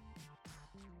well.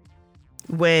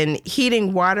 When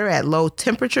heating water at low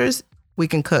temperatures, we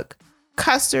can cook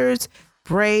custards,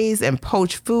 braise, and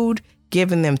poach food,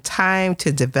 giving them time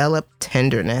to develop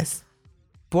tenderness.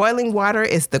 Boiling water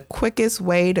is the quickest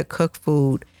way to cook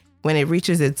food. When it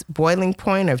reaches its boiling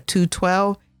point of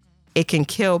 212, it can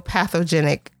kill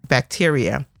pathogenic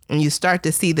bacteria. And you start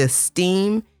to see the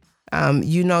steam.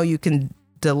 You can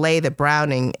delay the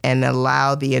browning and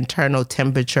allow the internal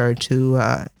temperature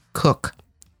to cook.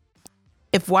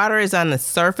 If water is on the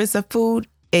surface of food,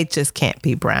 it just can't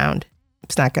be browned.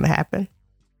 It's not going to happen.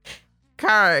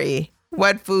 Kari,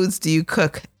 what foods do you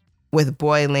cook with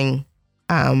boiling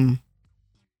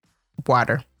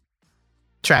water?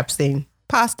 Trapstein.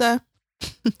 Pasta.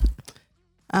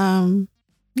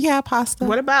 Yeah, pasta.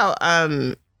 What about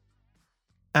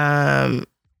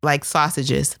like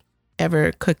sausages?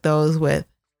 Ever cook those with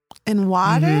in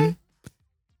water? Mm-hmm.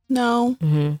 No.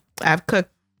 Mm-hmm. I've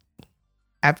cooked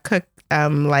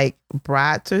like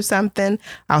brats or something.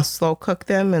 I'll slow cook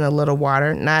them in a little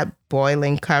water, not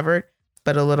boiling covered,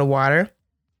 but a little water,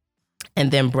 and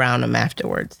then brown them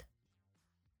afterwards.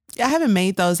 I haven't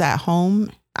made those at home.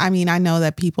 I mean, I know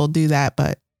that people do that,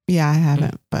 but yeah, I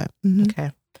haven't. But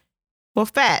Okay. Well,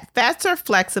 fats are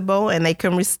flexible and they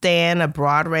can withstand a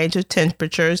broad range of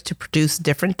temperatures to produce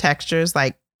different textures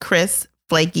like crisp,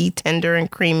 flaky, tender, and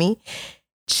creamy.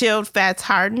 Chilled fats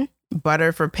harden.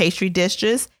 Butter for pastry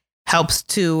dishes helps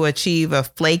to achieve a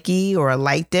flaky or a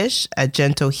light dish. A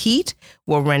gentle heat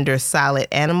will render solid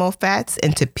animal fats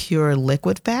into pure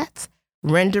liquid fats.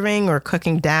 Rendering or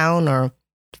cooking down or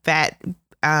fat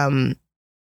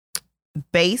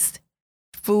based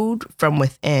food from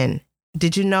within.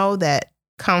 Did you know that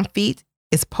confit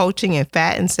is poaching in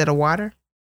fat instead of water?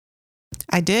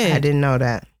 I did. I didn't know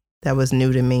that. That was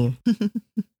new to me.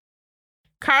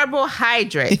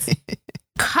 Carbohydrates.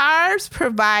 Carbs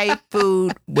provide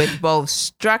food with both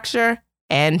structure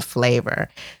and flavor.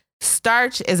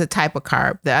 Starch is a type of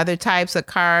carb. The other types of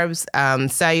carbs,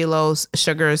 cellulose,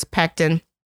 sugars, pectin.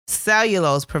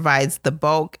 Cellulose provides the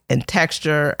bulk and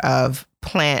texture of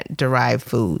plant-derived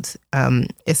foods.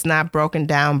 It's not broken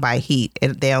down by heat.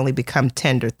 They only become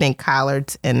tender. Think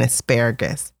collards and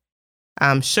asparagus.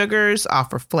 Sugars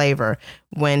offer flavor.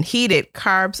 When heated,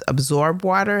 carbs absorb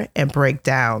water and break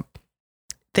down.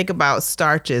 Think about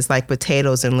starches like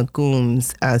potatoes and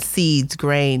legumes, seeds,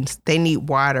 grains. They need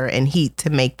water and heat to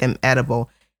make them edible.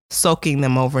 Soaking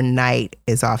them overnight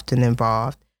is often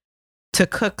involved. To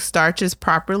cook starches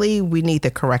properly, we need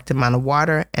the correct amount of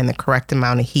water and the correct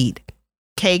amount of heat.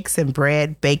 Cakes and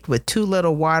bread baked with too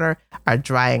little water are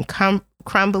dry and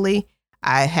crumbly.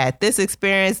 I had this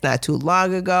experience not too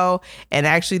long ago, and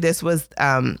actually this was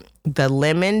the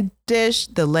lemon dish,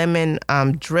 the lemon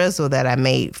drizzle that I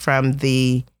made from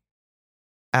the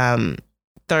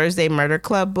Thursday Murder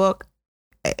Club book.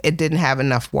 It didn't have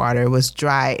enough water. It was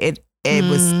dry. It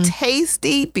was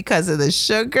tasty because of the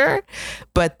sugar,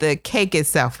 but the cake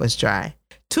itself was dry.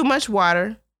 Too much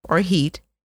water or heat,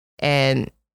 and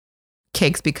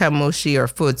cakes become mushy, or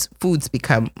foods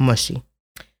become mushy.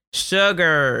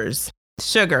 Sugars.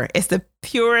 Sugar is the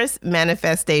purest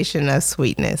manifestation of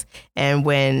sweetness. And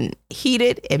when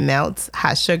heated, it melts.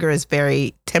 Hot sugar is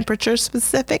very temperature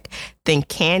specific. Think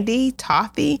candy,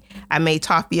 toffee. I made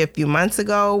toffee a few months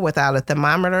ago without a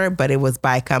thermometer, but it was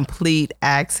by complete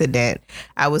accident.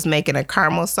 I was making a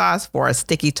caramel sauce for a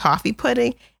sticky toffee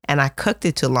pudding, and I cooked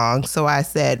it too long. So I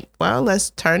said, well, let's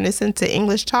turn this into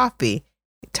English toffee.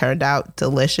 It turned out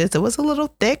delicious. It was a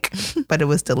little thick, but it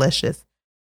was delicious.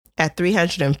 At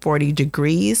 340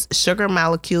 degrees, sugar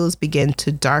molecules begin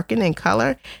to darken in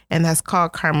color, and that's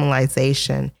called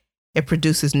caramelization. It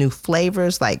produces new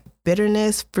flavors like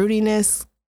bitterness, fruitiness,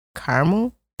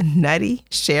 caramel, nutty,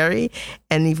 sherry,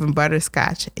 and even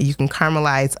butterscotch. You can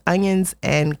caramelize onions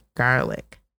and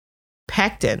garlic.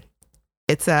 Pectin.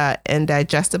 It's an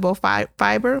indigestible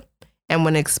fiber, and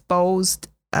when exposed,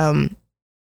 combined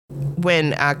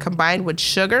with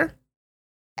sugar,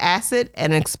 acid,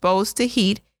 and exposed to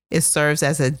heat, it serves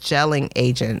as a gelling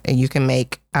agent, and you can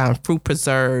make fruit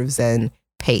preserves and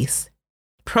paste.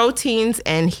 Proteins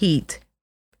and heat.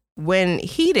 When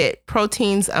heated,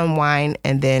 proteins unwind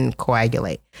and then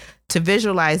coagulate. To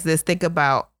visualize this, think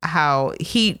about how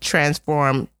heat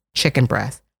transforms chicken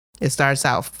breast. It starts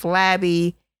out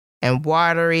flabby and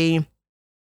watery,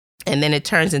 and then it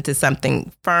turns into something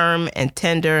firm and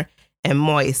tender and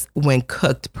moist when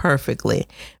cooked perfectly.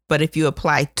 But if you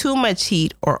apply too much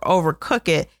heat or overcook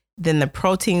it, then the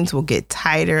proteins will get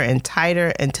tighter and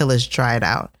tighter until it's dried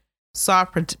out.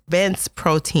 Salt prevents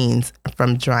proteins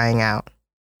from drying out.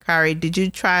 Kari, did you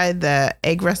try the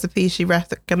egg recipe she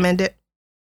recommended?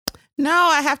 No,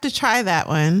 I have to try that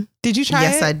one. Did you try it?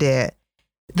 Yes, I did.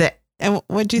 And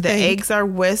what'd you think? The eggs are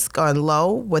whisked on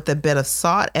low with a bit of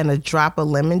salt and a drop of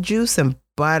lemon juice and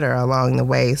butter along the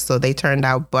way. So they turned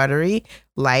out buttery,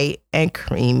 light, and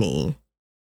creamy.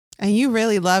 And you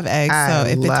really love eggs, so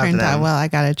if it turns out well, I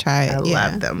gotta try it. I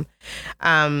love them.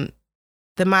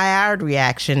 The Maillard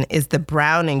reaction is the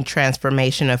browning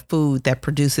transformation of food that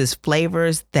produces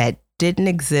flavors that didn't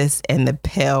exist in the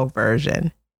pale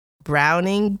version.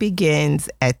 Browning begins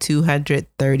at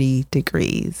 230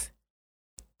 degrees.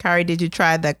 Kari, did you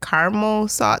try the caramel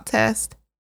salt test?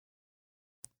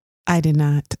 I did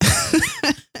not.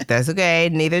 That's okay.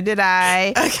 Neither did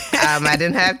I. Okay. I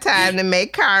didn't have time to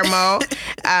make caramel.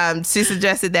 She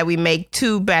suggested that we make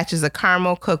 2 batches of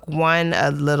caramel, cook one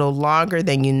a little longer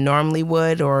than you normally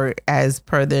would or as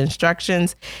per the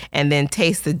instructions, and then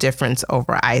taste the difference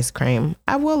over ice cream.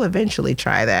 I will eventually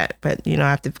try that, but I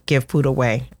have to give food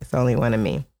away. It's only one of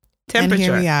me.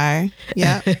 Temperature. And here we are.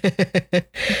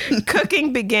 Yep.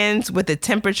 Cooking begins with the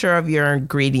temperature of your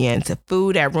ingredients.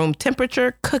 Food at room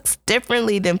temperature cooks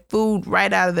differently than food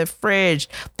right out of the fridge.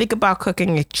 Think about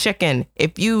cooking a chicken.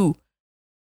 If you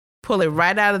pull it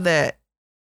right out of the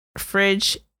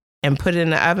fridge and put it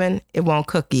in the oven, it won't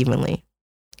cook evenly.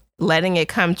 Letting it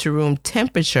come to room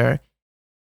temperature,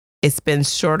 it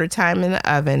spends shorter time in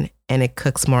the oven and it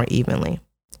cooks more evenly.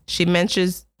 She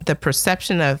mentions the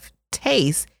perception of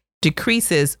taste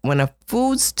decreases when a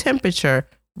food's temperature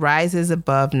rises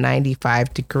above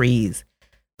 95 degrees.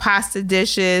 Pasta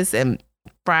dishes and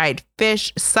fried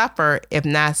fish suffer if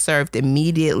not served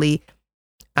immediately.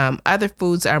 Other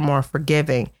foods are more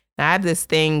forgiving. Now, I have this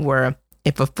thing where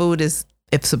if food is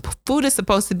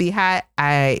supposed to be hot,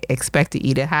 I expect to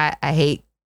eat it hot. I hate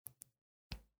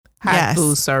hot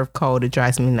food served cold. It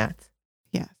drives me nuts.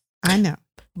 Yes, I know.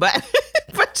 But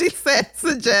she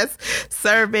suggests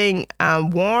serving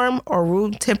warm or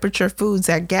room temperature foods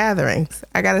at gatherings.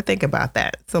 I got to think about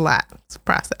that. It's a lot. It's a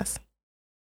process.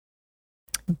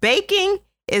 Baking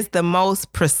is the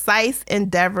most precise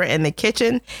endeavor in the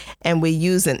kitchen, and we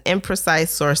use an imprecise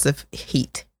source of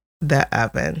heat, the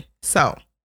oven. So,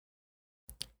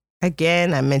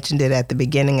 again, I mentioned it at the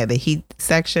beginning of the heat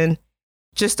section.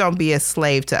 just don't be a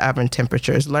slave to oven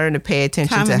temperatures. Learn to pay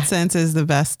attention to... Common sense is the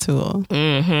best tool.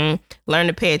 Learn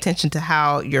to pay attention to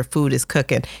how your food is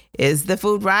cooking. Is the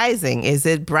food rising? Is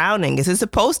it browning? Is it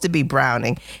supposed to be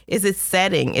browning? Is it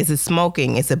setting? Is it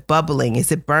smoking? Is it bubbling?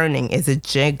 Is it burning? Is it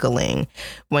jiggling?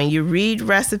 When you read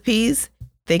recipes,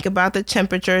 think about the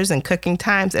temperatures and cooking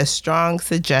times as strong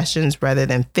suggestions rather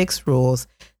than fixed rules.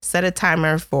 Set a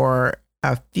timer for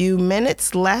a few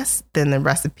minutes less than the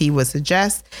recipe would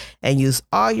suggest, and use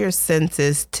all your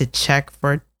senses to check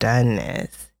for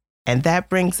doneness. And that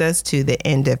brings us to the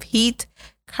end of Heat.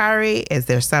 Kari, is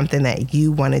there something that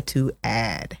you wanted to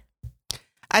add?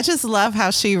 I just love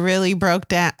how she really broke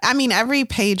down. I mean, every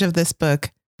page of this book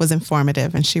was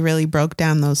informative, and she really broke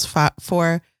down those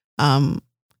four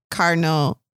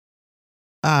cardinal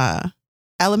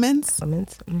elements.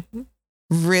 Mm-hmm.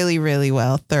 Really, really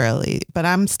well, thoroughly. But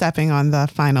I'm stepping on the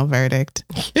final verdict.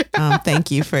 Thank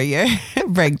you for your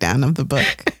breakdown of the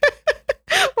book.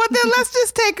 Well, then let's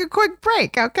just take a quick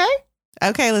break, okay?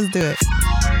 Okay, let's do it.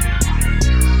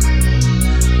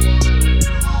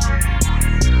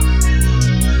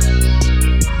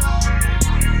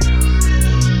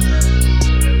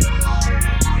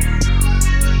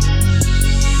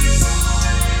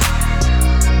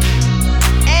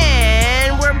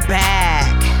 And we're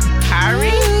back. Kari?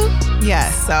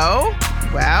 Yes. So,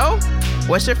 well,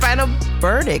 what's your final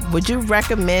verdict? Would you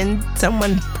recommend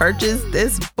someone purchase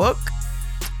this book?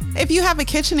 If you have a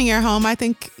kitchen in your home, I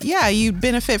think, yeah, you'd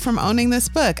benefit from owning this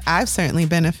book. I've certainly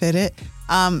benefited.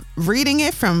 Reading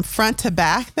it from front to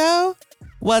back, though,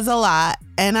 was a lot.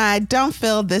 And I don't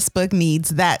feel this book needs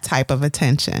that type of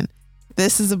attention.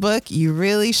 This is a book you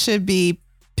really should be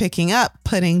picking up,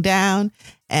 putting down,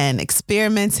 and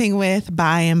experimenting with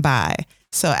by and by.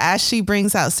 So as she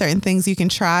brings out certain things you can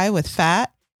try with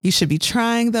fat, you should be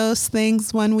trying those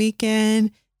things one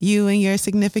weekend. You and your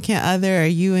significant other, or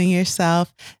you and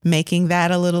yourself, making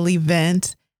that a little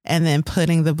event and then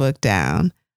putting the book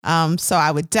down. So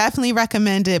I would definitely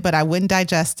recommend it, but I wouldn't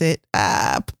digest it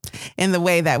in the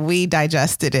way that we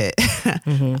digested it.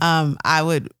 Mm-hmm. I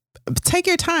would take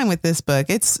your time with this book.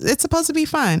 It's supposed to be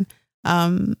fun.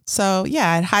 So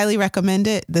yeah, I'd highly recommend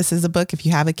it. This is a book, if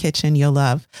you have a kitchen, you'll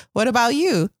love. What about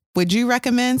you? Would you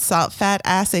recommend Salt, Fat,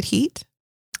 Acid, Heat?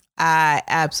 I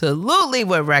absolutely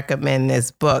would recommend this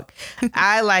book.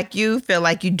 I, like you, feel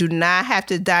like you do not have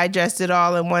to digest it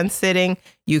all in one sitting.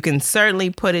 You can certainly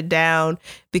put it down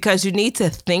because you need to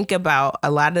think about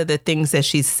a lot of the things that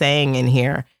she's saying in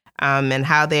here, and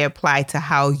how they apply to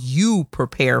how you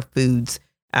prepare foods.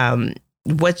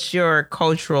 What's your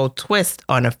cultural twist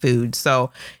on a food?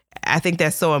 So I think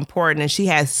that's so important. And she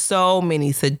has so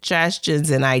many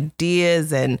suggestions and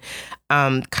ideas and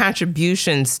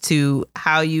contributions to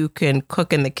how you can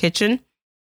cook in the kitchen.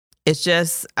 It's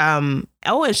just, and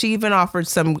she even offered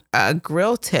some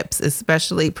grill tips,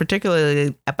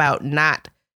 particularly about not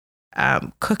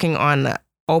cooking on the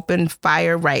open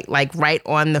fire, right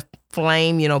on the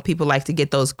flame. You know, people like to get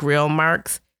those grill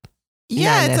marks.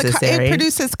 Yeah, it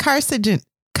produces carcinogens.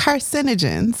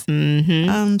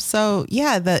 Mm-hmm. So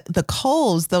yeah, the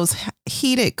coals, those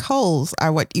heated coals,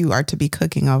 are what you are to be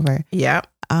cooking over. Yeah.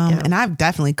 And I've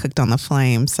definitely cooked on the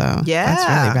flame, so that's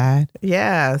really bad.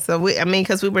 Yeah. So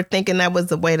because we were thinking that was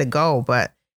the way to go,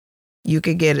 but you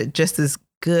could get it just as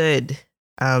good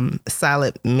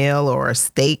solid meal or a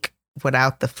steak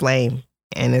without the flame,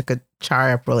 and it could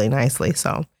char up really nicely.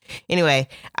 So anyway,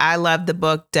 I love the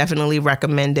book. Definitely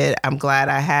recommend it. I'm glad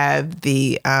I have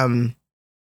the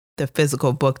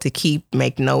physical book to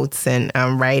make notes and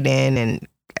write in and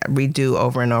redo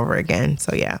over and over again.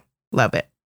 So yeah, love it.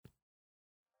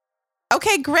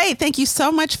 Okay, great. Thank you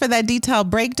so much for that detailed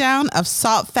breakdown of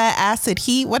Salt, Fat, Acid,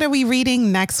 Heat. What are we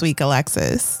reading next week,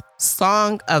 Alexis?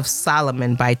 Song of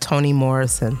Solomon by Toni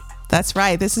Morrison. That's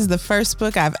right. This is the first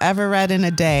book I've ever read in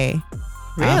a day.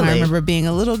 Really? I remember being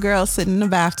a little girl sitting in the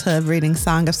bathtub reading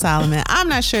Song of Solomon. I'm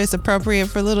not sure it's appropriate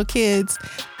for little kids,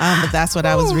 but that's what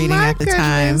I was reading at the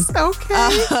time. Okay.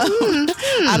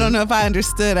 I don't know if I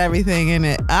understood everything in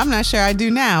it. I'm not sure I do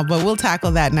now, but we'll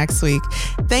tackle that next week.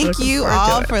 Thank you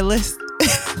all for listening.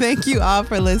 Thank you all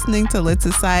for listening to Lit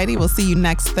Society. We'll see you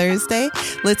next Thursday.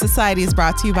 Lit Society is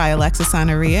brought to you by Alexis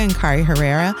Honoria and Kari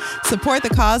Herrera. Support the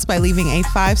cause by leaving a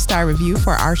 5-star review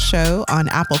for our show on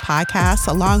Apple Podcasts,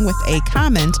 along with a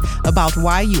comment about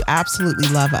why you absolutely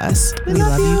love us. We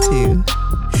love you too.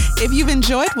 If you've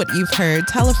enjoyed what you've heard,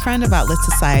 tell a friend about Lit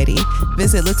Society.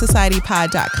 Visit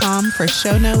litsocietypod.com for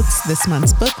show notes, this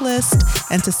month's book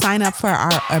list, and to sign up for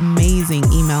our amazing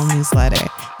email newsletter.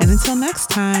 And until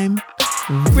next time,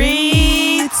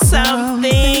 read something.